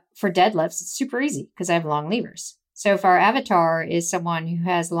 But for deadlifts, it's super easy because I have long levers. So if our avatar is someone who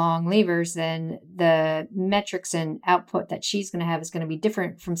has long levers, then the metrics and output that she's going to have is going to be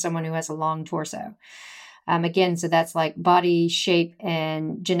different from someone who has a long torso. Again, so that's like body shape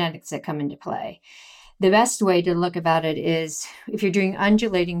and genetics that come into play. The best way to look about it is if you're doing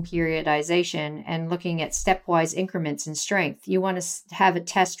undulating periodization and looking at stepwise increments in strength, you want to have a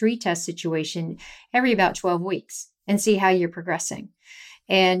test-retest situation every about 12 weeks and see how you're progressing.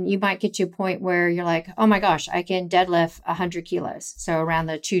 And you might get to a point where you're like, oh my gosh, I can deadlift 100 kilos. So around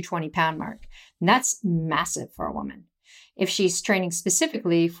the 220 pound mark. And that's massive for a woman. If she's training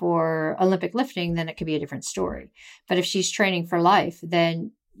specifically for Olympic lifting, then it could be a different story. But if she's training for life,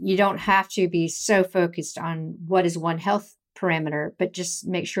 then you don't have to be so focused on what is one health parameter, but just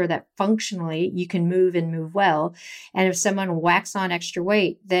make sure that functionally you can move and move well. And if someone whacks on extra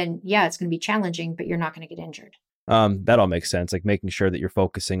weight, then yeah, it's going to be challenging, but you're not going to get injured. That all makes sense. Like making sure that you're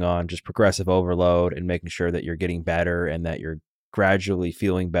focusing on just progressive overload and making sure that you're getting better and that you're gradually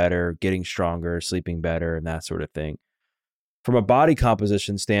feeling better, getting stronger, sleeping better, and that sort of thing. From a body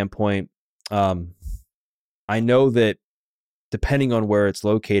composition standpoint, I know that depending on where it's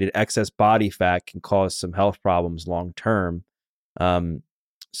located, excess body fat can cause some health problems long term.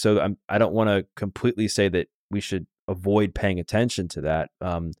 So I don't want to completely say that we should avoid paying attention to that.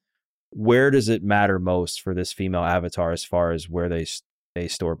 Where does it matter most for this female avatar as far as where they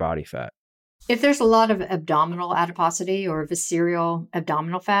store body fat? If there's a lot of abdominal adiposity or visceral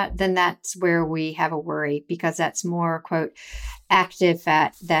abdominal fat, then that's where we have a worry, because that's more, quote, active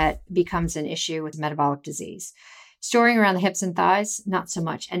fat that becomes an issue with metabolic disease. Storing around the hips and thighs, not so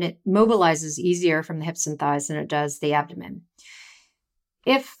much. And it mobilizes easier from the hips and thighs than it does the abdomen.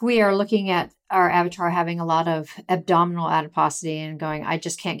 If we are looking at our avatar having a lot of abdominal adiposity and going, I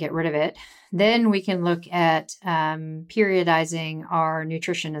just can't get rid of it, then we can look at periodizing our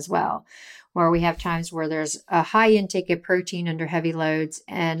nutrition as well, where we have times where there's a high intake of protein under heavy loads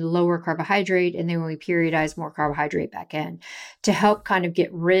and lower carbohydrate, and then we periodize more carbohydrate back in to help kind of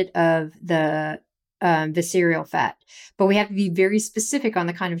get rid of the visceral fat. But we have to be very specific on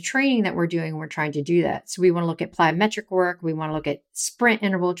the kind of training that we're doing when we're trying to do that. So we want to look at plyometric work. We want to look at sprint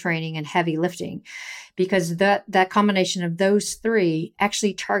interval training and heavy lifting, because that combination of those three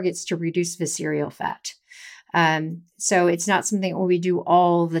actually targets to reduce visceral fat. So it's not something we do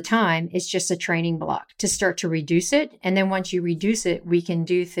all the time. It's just a training block to start to reduce it. And then once you reduce it, we can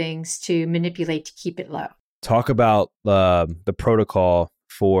do things to manipulate to keep it low. Talk about the protocol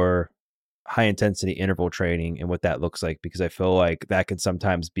for high intensity interval training and what that looks like, because I feel like that can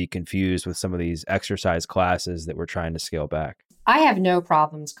sometimes be confused with some of these exercise classes that we're trying to scale back. I have no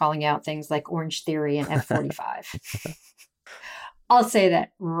problems calling out things like Orange Theory and F45. I'll say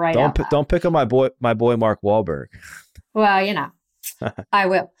that right out loud. Don't pick on my boy Mark Wahlberg. Well, I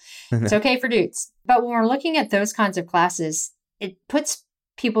will. It's okay for dudes. But when we're looking at those kinds of classes, it puts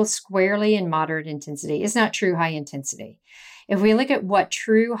people squarely in moderate intensity. It's not true high intensity. If we look at what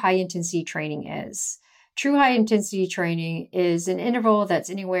true high intensity training is, true high intensity training is an interval that's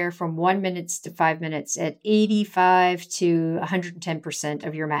anywhere from 1 minute to 5 minutes at 85 to 110%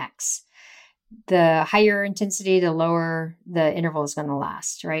 of your max. The higher intensity, the lower the interval is going to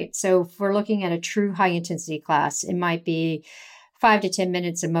last, right? So if we're looking at a true high intensity class, it might be 5 to 10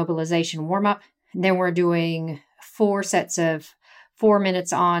 minutes of mobilization warm up. And then we're doing 4 sets of 4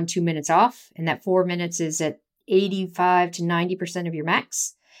 minutes on, 2 minutes off. And that 4 minutes is at 85 to 90% of your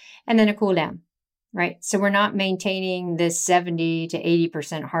max. And then a cool down, right? So we're not maintaining this 70 to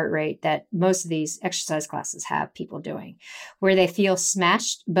 80% heart rate that most of these exercise classes have people doing, where they feel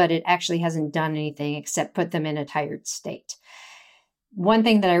smashed, but it actually hasn't done anything except put them in a tired state. One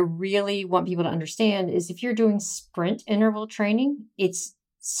thing that I really want people to understand is if you're doing sprint interval training, it's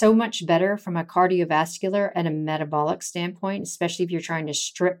so much better from a cardiovascular and a metabolic standpoint, especially if you're trying to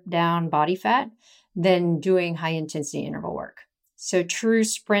strip down body fat, than doing high intensity interval work. So true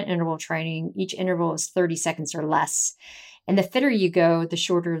sprint interval training, each interval is 30 seconds or less. And the fitter you go, the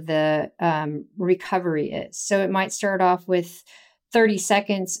shorter the recovery is. So it might start off with 30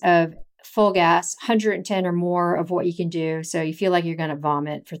 seconds of full gas, 110 or more of what you can do. So you feel like you're going to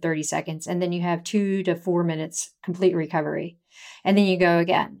vomit for 30 seconds. And then you have 2 to 4 minutes complete recovery. And then you go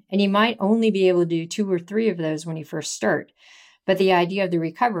again. And you might only be able to do 2 or 3 of those when you first start. But the idea of the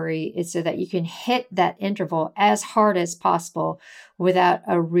recovery is so that you can hit that interval as hard as possible without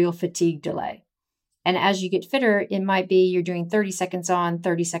a real fatigue delay. And as you get fitter, it might be you're doing 30 seconds on,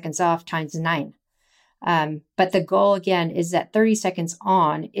 30 seconds off times 9. But the goal, again, is that 30 seconds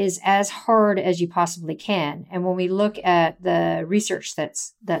on is as hard as you possibly can. And when we look at the research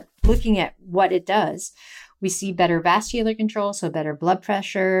that's looking at what it does, we see better vascular control, so better blood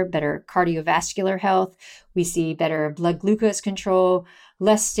pressure, better cardiovascular health. We see better blood glucose control,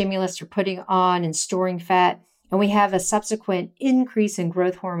 less stimulus for putting on and storing fat. And we have a subsequent increase in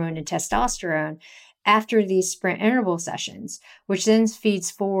growth hormone and testosterone after these sprint interval sessions, which then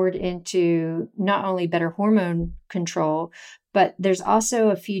feeds forward into not only better hormone control, but there's also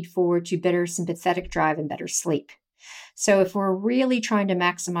a feed forward to better sympathetic drive and better sleep. So if we're really trying to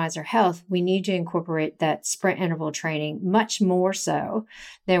maximize our health, we need to incorporate that sprint interval training much more so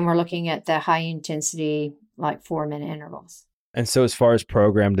than we're looking at the high intensity, like 4-minute intervals. And so as far as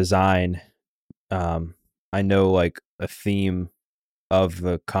program design, I know like a theme of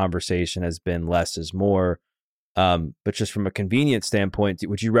the conversation has been less is more. But just from a convenience standpoint,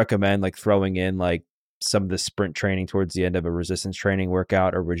 would you recommend like throwing in like some of the sprint training towards the end of a resistance training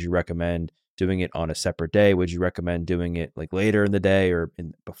workout, or would you recommend doing it on a separate day? Would you recommend doing it like later in the day or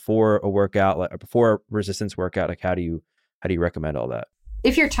before a workout, like before a resistance workout? Like how do you recommend all that?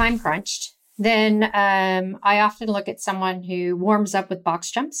 If you're time crunched, then I often look at someone who warms up with box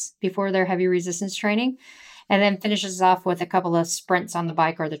jumps before their heavy resistance training and then finishes off with a couple of sprints on the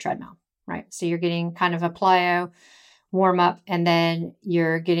bike or the treadmill, right? So you're getting kind of a plyo warm up, and then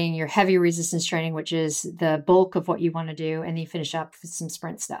you're getting your heavy resistance training, which is the bulk of what you want to do, and then you finish up with some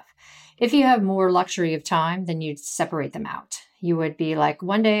sprint stuff. If you have more luxury of time, then you'd separate them out. You would be like,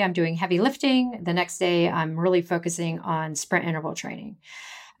 one day I'm doing heavy lifting, the next day I'm really focusing on sprint interval training.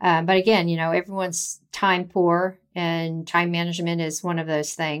 But again, everyone's time poor, and time management is one of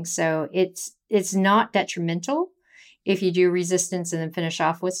those things. So it's not detrimental if you do resistance and then finish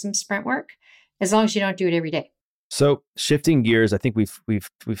off with some sprint work, as long as you don't do it every day. So shifting gears, I think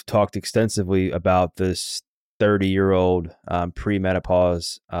we've talked extensively about this 30-year-old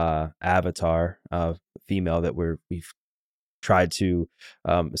premenopause avatar female that we've tried to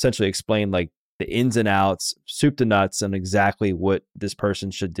essentially explain like the ins and outs, soup to nuts, and exactly what this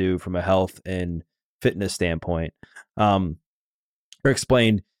person should do from a health and fitness standpoint, or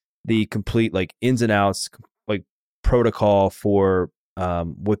explained the complete like ins and outs, like protocol for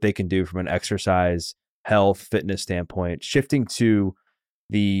what they can do from an exercise, health, fitness standpoint. Shifting to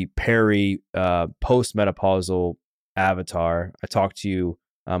the postmenopausal avatar, I talked to you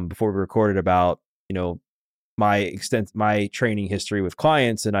before we recorded about my training history with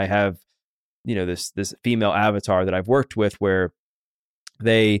clients, and I have this female avatar that I've worked with where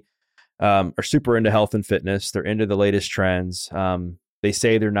they are super into health and fitness. They're into the latest trends. They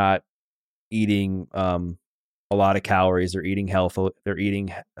say they're not eating a lot of calories. They're eating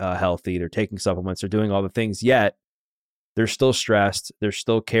healthy. They're taking supplements. They're doing all the things. Yet they're still stressed. They're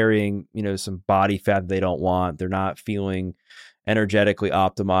still carrying some body fat that they don't want. They're not feeling energetically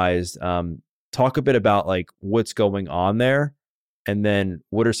optimized. Talk a bit about like what's going on there, and then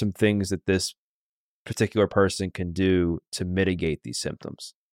what are some things that this particular person can do to mitigate these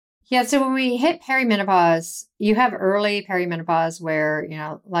symptoms? Yeah. So when we hit perimenopause, you have early perimenopause where,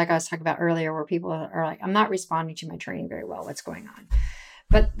 like I was talking about earlier, where people are like, I'm not responding to my training very well. What's going on?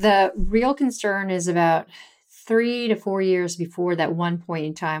 But the real concern is about 3 to 4 years before that one point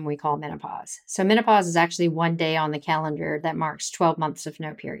in time we call menopause. So menopause is actually one day on the calendar that marks 12 months of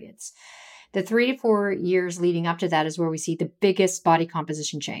no periods. The 3 to 4 years leading up to that is where we see the biggest body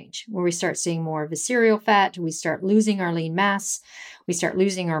composition change, where we start seeing more visceral fat, we start losing our lean mass, we start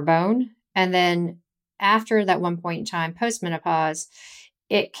losing our bone. And then after that one point in time, post-menopause,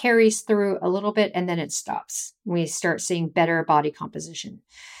 it carries through a little bit and then it stops. We start seeing better body composition.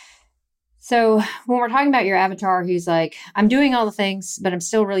 So when we're talking about your avatar who's like, I'm doing all the things, but I'm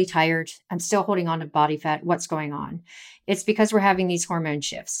still really tired, I'm still holding on to body fat, what's going on? It's because we're having these hormone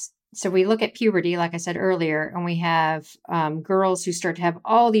shifts. So we look at puberty, like I said earlier, and we have girls who start to have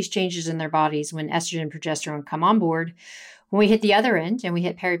all these changes in their bodies when estrogen and progesterone come on board. When we hit the other end and we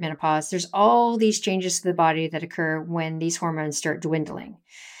hit perimenopause, there's all these changes to the body that occur when these hormones start dwindling.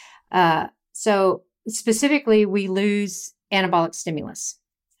 So specifically, we lose anabolic stimulus.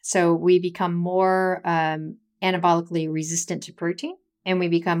 So we become more anabolically resistant to protein, and we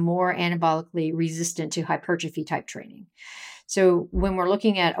become more anabolically resistant to hypertrophy type training. So when we're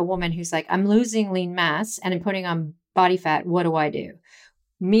looking at a woman who's like, I'm losing lean mass and I'm putting on body fat, what do I do?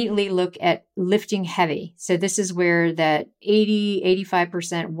 Immediately look at lifting heavy. So this is where that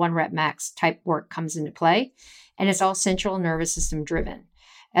 85% 1 rep max type work comes into play. And it's all central nervous system driven.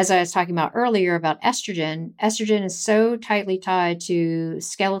 As I was talking about earlier about estrogen is so tightly tied to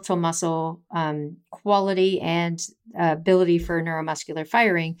skeletal muscle quality and ability for neuromuscular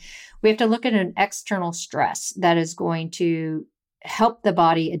firing. We have to look at an external stress that is going to help the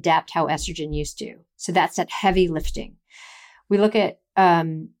body adapt how estrogen used to. So that's that heavy lifting. We look at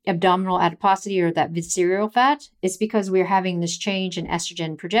abdominal adiposity or that visceral fat. It's because we're having this change in estrogen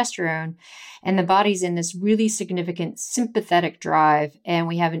and progesterone, and the body's in this really significant sympathetic drive, and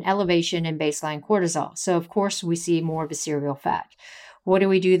we have an elevation in baseline cortisol. So of course we see more visceral fat. What do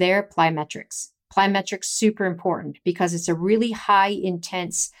we do there? Plyometrics. Plyometrics super important because it's a really high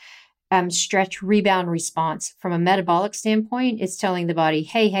intense stretch rebound response. From a metabolic standpoint, it's telling the body,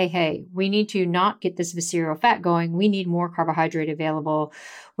 hey, we need to not get this visceral fat going. We need more carbohydrate available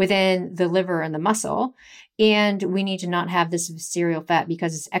within the liver and the muscle. And we need to not have this visceral fat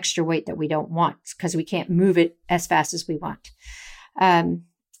because it's extra weight that we don't want because we can't move it as fast as we want. And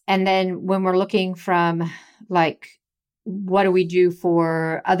then when we're looking from like, what do we do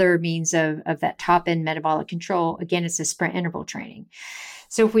for other means of that top end metabolic control? Again, it's a sprint interval training.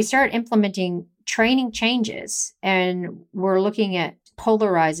 So if we start implementing training changes and we're looking at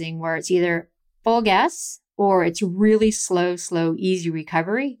polarizing where it's either full gas or it's really slow, easy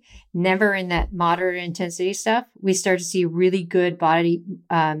recovery, never in that moderate intensity stuff, we start to see really good body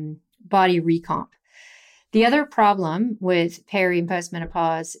recomp. The other problem with peri and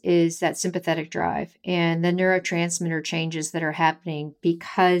postmenopause is that sympathetic drive and the neurotransmitter changes that are happening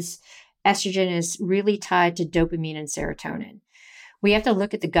because estrogen is really tied to dopamine and serotonin. We have to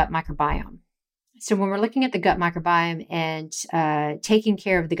look at the gut microbiome. So when we're looking at the gut microbiome and taking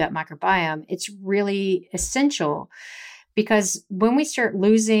care of the gut microbiome, it's really essential Because when we start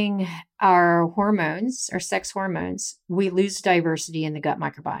losing our hormones, our sex hormones, we lose diversity in the gut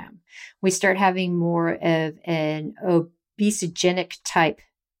microbiome. We start having more of an obesogenic type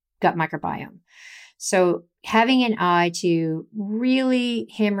gut microbiome. So having an eye to really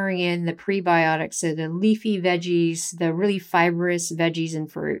hammering in the prebiotics, so the leafy veggies, the really fibrous veggies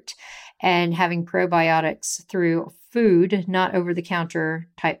and fruit, and having probiotics through food, not over-the-counter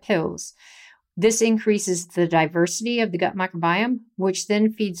type pills. This increases the diversity of the gut microbiome, which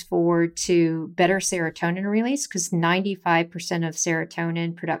then feeds forward to better serotonin release, because 95% of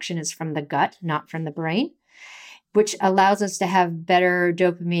serotonin production is from the gut, not from the brain, which allows us to have better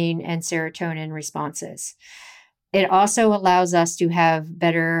dopamine and serotonin responses. It also allows us to have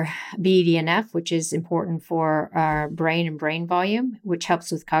better BDNF, which is important for our brain and brain volume, which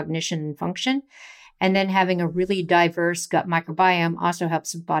helps with cognition and function. And then having a really diverse gut microbiome also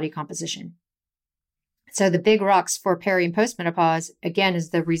helps with body composition. So the big rocks for peri and postmenopause, again, is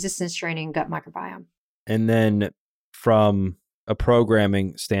the resistance training gut microbiome. And then from a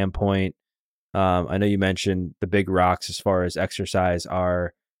programming standpoint, I know you mentioned the big rocks as far as exercise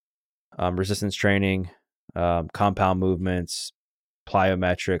are resistance training, compound movements,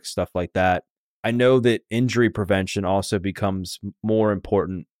 plyometrics, stuff like that. I know that injury prevention also becomes more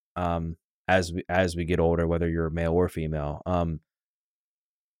important as we get older, whether you're male or female.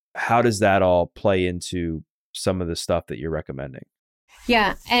 How does that all play into some of the stuff that you're recommending?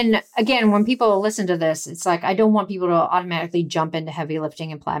 Yeah. And again, when people listen to this, it's like, I don't want people to automatically jump into heavy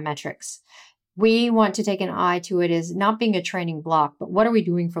lifting and plyometrics. We want to take an eye to it as not being a training block, but what are we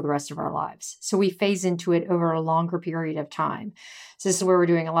doing for the rest of our lives? So we phase into it over a longer period of time. So this is where we're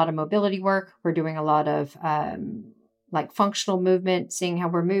doing a lot of mobility work. We're doing a lot of like functional movement, seeing how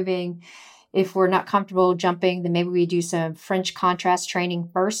we're moving. If we're not comfortable jumping, then maybe we do some French contrast training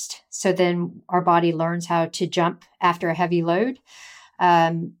first. So then our body learns how to jump after a heavy load.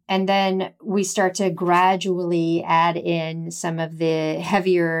 And then we start to gradually add in some of the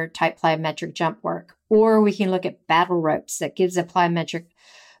heavier type plyometric jump work. Or we can look at battle ropes that gives a plyometric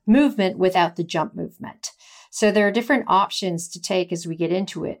movement without the jump movement. So there are different options to take as we get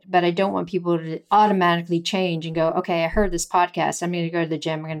into it, but I don't want people to automatically change and go, okay, I heard this podcast. I'm going to go to the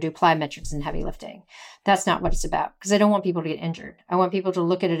gym. I'm going to do plyometrics and heavy lifting. That's not what it's about, because I don't want people to get injured. I want people to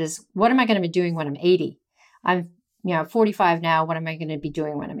look at it as, what am I going to be doing when I'm 80? I'm 45 now. What am I going to be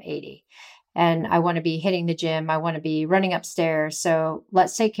doing when I'm 80? And I want to be hitting the gym. I want to be running upstairs. So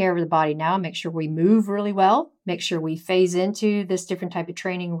let's take care of the body now. Make sure we move really well. Make sure we phase into this different type of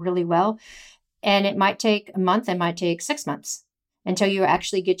training really well. And it might take a month. It might take 6 months until you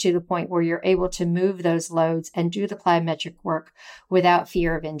actually get to the point where you're able to move those loads and do the plyometric work without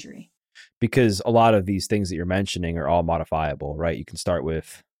fear of injury. Because a lot of these things that you're mentioning are all modifiable, right? You can start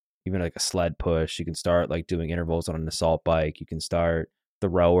with even like a sled push. You can start like doing intervals on an assault bike. You can start the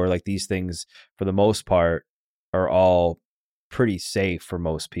rower. Like these things, for the most part, are all pretty safe for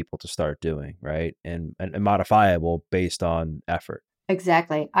most people to start doing, right? And modifiable based on effort.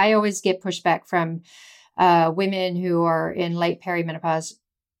 Exactly. I always get pushback from women who are in late perimenopause,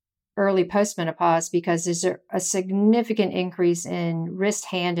 early postmenopause, because there's a significant increase in wrist,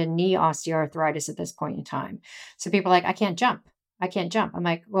 hand, and knee osteoarthritis at this point in time. So people are like, I can't jump. I'm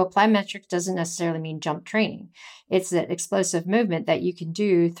like, well, plyometrics doesn't necessarily mean jump training. It's that explosive movement that you can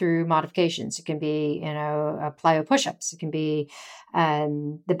do through modifications. It can be, plyo push-ups. It can be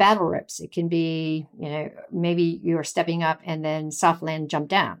the battle ropes. It can be, maybe you're stepping up and then soft land jump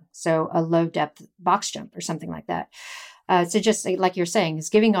down. So a low depth box jump or something like that. So just like you're saying,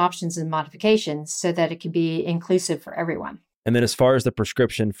 is giving options and modifications so that it can be inclusive for everyone. And then as far as the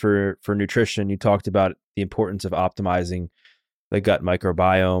prescription for nutrition, you talked about the importance of optimizing the gut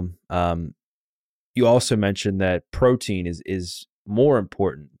microbiome. You also mentioned that protein is more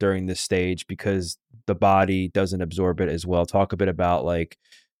important during this stage because the body doesn't absorb it as well. Talk a bit about like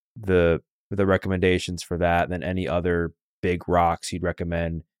the recommendations for that, and then any other big rocks you'd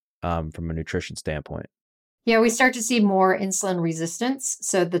recommend from a nutrition standpoint. Yeah, we start to see more insulin resistance.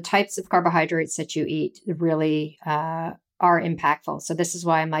 So the types of carbohydrates that you eat really are impactful. So this is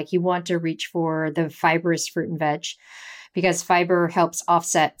why I'm like, you want to reach for the fibrous fruit and veg, because fiber helps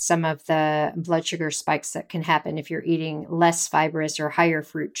offset some of the blood sugar spikes that can happen if you're eating less fibrous or higher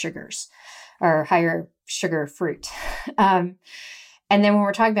fruit sugars or higher sugar fruit. And then when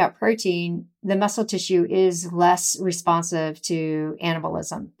we're talking about protein, the muscle tissue is less responsive to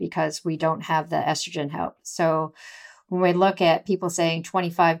anabolism because we don't have the estrogen help. So when we look at people saying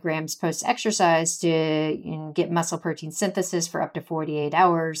 25 grams post-exercise to get muscle protein synthesis for up to 48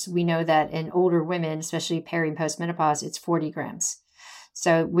 hours, we know that in older women, especially peri and postmenopause, it's 40 grams.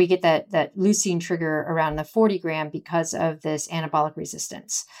 So we get that leucine trigger around the 40 gram because of this anabolic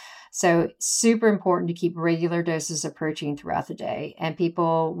resistance. So super important to keep regular doses of protein throughout the day. And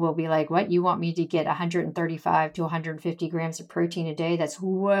people will be like, what, you want me to get 135 to 150 grams of protein a day? That's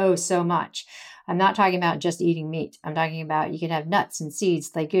whoa, so much. I'm not talking about just eating meat. I'm talking about you can have nuts and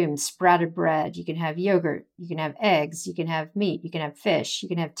seeds, legumes, sprouted bread. You can have yogurt. You can have eggs. You can have meat. You can have fish. You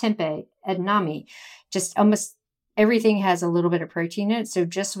can have tempeh, edamame. Just almost everything has a little bit of protein in it. So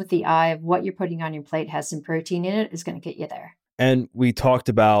just with the eye of what you're putting on your plate has some protein in it is going to get you there. And we talked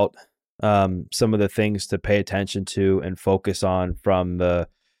about some of the things to pay attention to and focus on from the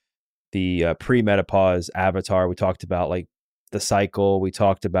pre-menopause avatar. We talked about like the cycle. We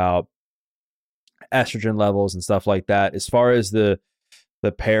talked about estrogen levels and stuff like that. As far as the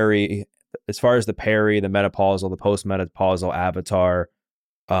menopausal, the postmenopausal avatar,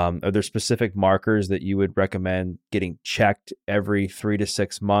 are there specific markers that you would recommend getting checked every 3 to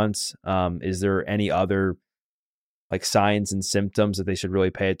 6 months? Is there any other like signs and symptoms that they should really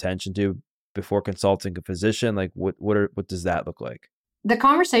pay attention to before consulting a physician? Like what does that look like? The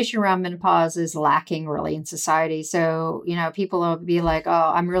conversation around menopause is lacking really in society. So, people will be like,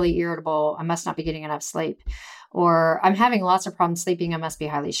 oh, I'm really irritable. I must not be getting enough sleep. Or I'm having lots of problems sleeping. I must be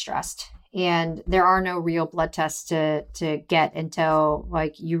highly stressed. And there are no real blood tests to get until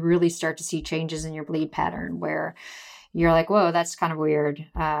like you really start to see changes in your bleed pattern where you're like, whoa, that's kind of weird.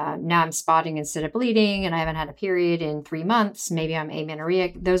 Now I'm spotting instead of bleeding and I haven't had a period in 3 months. Maybe I'm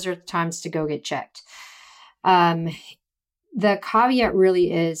amenorrheic. Those are the times to go get checked. The caveat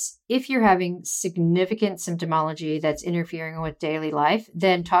really is if you're having significant symptomology that's interfering with daily life,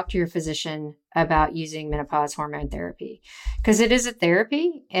 then talk to your physician about using menopause hormone therapy because it is a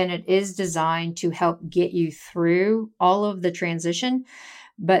therapy and it is designed to help get you through all of the transition.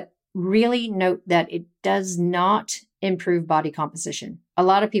 But really note that it does not improve body composition. A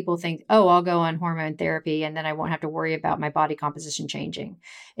lot of people think, oh, I'll go on hormone therapy and then I won't have to worry about my body composition changing.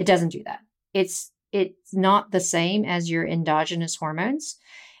 It doesn't do that. It's not the same as your endogenous hormones.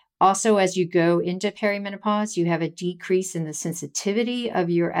 Also, as you go into perimenopause, you have a decrease in the sensitivity of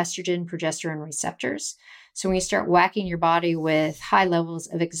your estrogen, progesterone receptors. So when you start whacking your body with high levels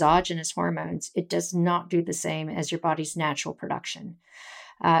of exogenous hormones, it does not do the same as your body's natural production.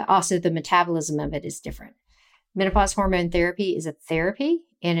 Also, the metabolism of it is different. Menopause hormone therapy is a therapy,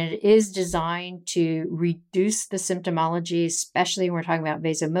 and it is designed to reduce the symptomology, especially when we're talking about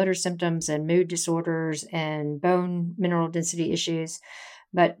vasomotor symptoms and mood disorders and bone mineral density issues.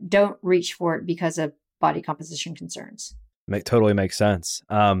 But don't reach for it because of body composition concerns. Totally makes sense.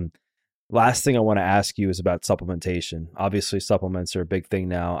 Last thing I want to ask you is about supplementation. Obviously, supplements are a big thing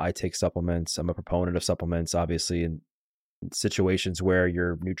now. I take supplements. I'm a proponent of supplements, obviously, in situations where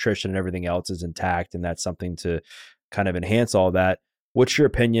your nutrition and everything else is intact, and that's something to kind of enhance all that. What's your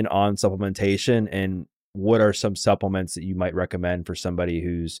opinion on supplementation, and what are some supplements that you might recommend for somebody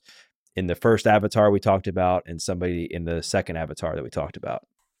who's in the first avatar we talked about and somebody in the second avatar that we talked about?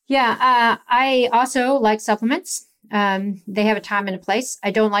 Yeah, I also like supplements. They have a time and a place. I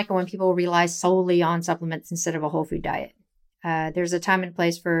don't like it when people rely solely on supplements instead of a whole food diet. There's a time and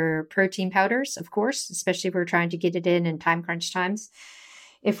place for protein powders, of course, especially if we're trying to get it in time crunch times.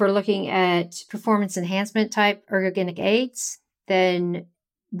 If we're looking at performance enhancement type ergogenic aids, then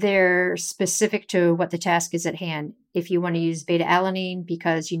they're specific to what the task is at hand. If you want to use beta alanine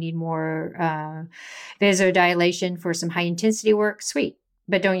because you need more vasodilation for some high intensity work, sweet,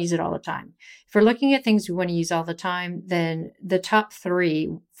 but don't use it all the time. If we're looking at things we want to use all the time, then the top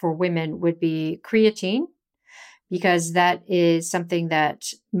 3 for women would be creatine, because that is something that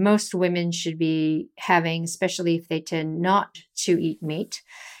most women should be having, especially if they tend not to eat meat,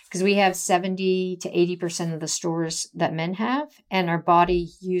 because we have 70 to 80% of the stores that men have, and our body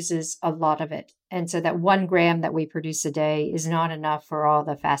uses a lot of it. And so that 1 gram that we produce a day is not enough for all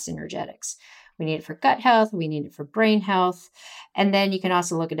the fast energetics. We need it for gut health. We need it for brain health. And then you can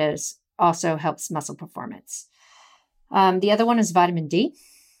also look at it as also helps muscle performance. The other one is vitamin D.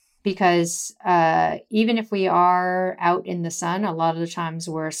 Because even if we are out in the sun, a lot of the times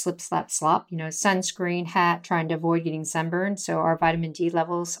we're slip, slap, slop, sunscreen, hat, trying to avoid getting sunburned. So our vitamin D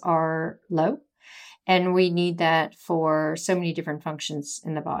levels are low, and we need that for so many different functions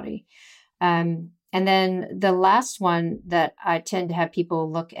in the body. And then the last one that I tend to have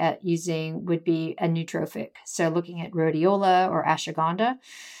people look at using would be a nootropic. So looking at rhodiola or ashwagandha,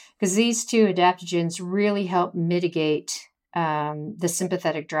 because these 2 adaptogens really help mitigate the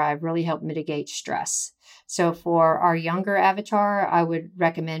sympathetic drive, really help mitigate stress. So for our younger avatar, I would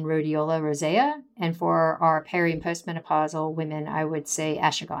recommend rhodiola rosea. And for our peri and postmenopausal women, I would say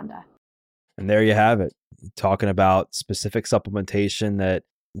ashwagandha. And there you have it. Talking about specific supplementation that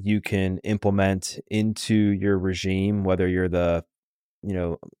you can implement into your regime, whether you're the,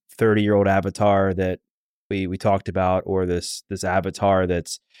 30-year-old avatar that we talked about, or this avatar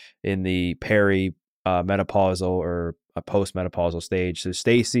that's in the menopausal or a postmenopausal stage. So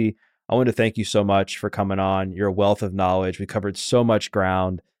Stacy, I want to thank you so much for coming on. You're a wealth of knowledge. We covered so much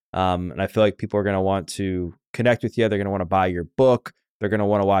ground. And I feel like people are going to want to connect with you. They're going to want to buy your book. They're going to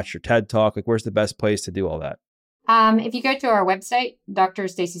want to watch your TED Talk. Like, where's the best place to do all that? If you go to our website,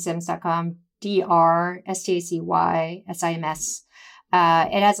 drstacysims.com, DRSTACYSIMS,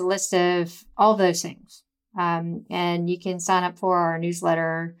 it has a list of all of those things. And you can sign up for our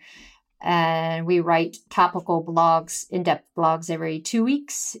newsletter. And we write topical blogs, in-depth blogs every 2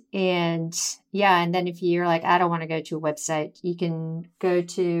 weeks. And then if you're like, I don't want to go to a website, you can go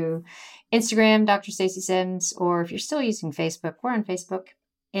to Instagram, Dr. Stacy Sims, or if you're still using Facebook, we're on Facebook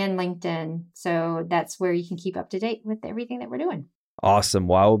and LinkedIn. So that's where you can keep up to date with everything that we're doing. Awesome.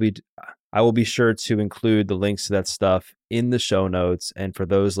 Well, I will be sure to include the links to that stuff in the show notes. And for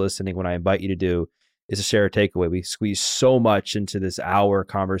those listening, what I invite you to do is to share a takeaway. We squeezed so much into this hour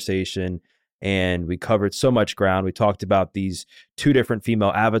conversation, and we covered so much ground. We talked about these 2 different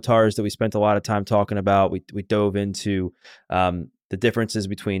female avatars that we spent a lot of time talking about. We dove into the differences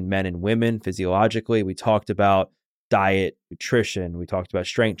between men and women physiologically. We talked about diet, nutrition. We talked about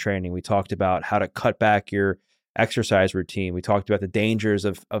strength training. We talked about how to cut back your exercise routine. We talked about the dangers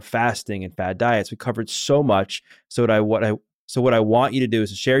of fasting and fad diets. We covered so much. So what I want you to do is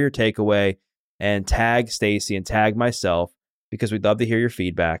to share your takeaway and tag Stacy and tag myself, because we'd love to hear your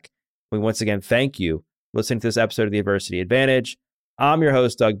feedback. We once again thank you for listening to this episode of the Adversity Advantage. I'm your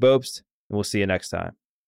host, Doug Bopst, and we'll see you next time.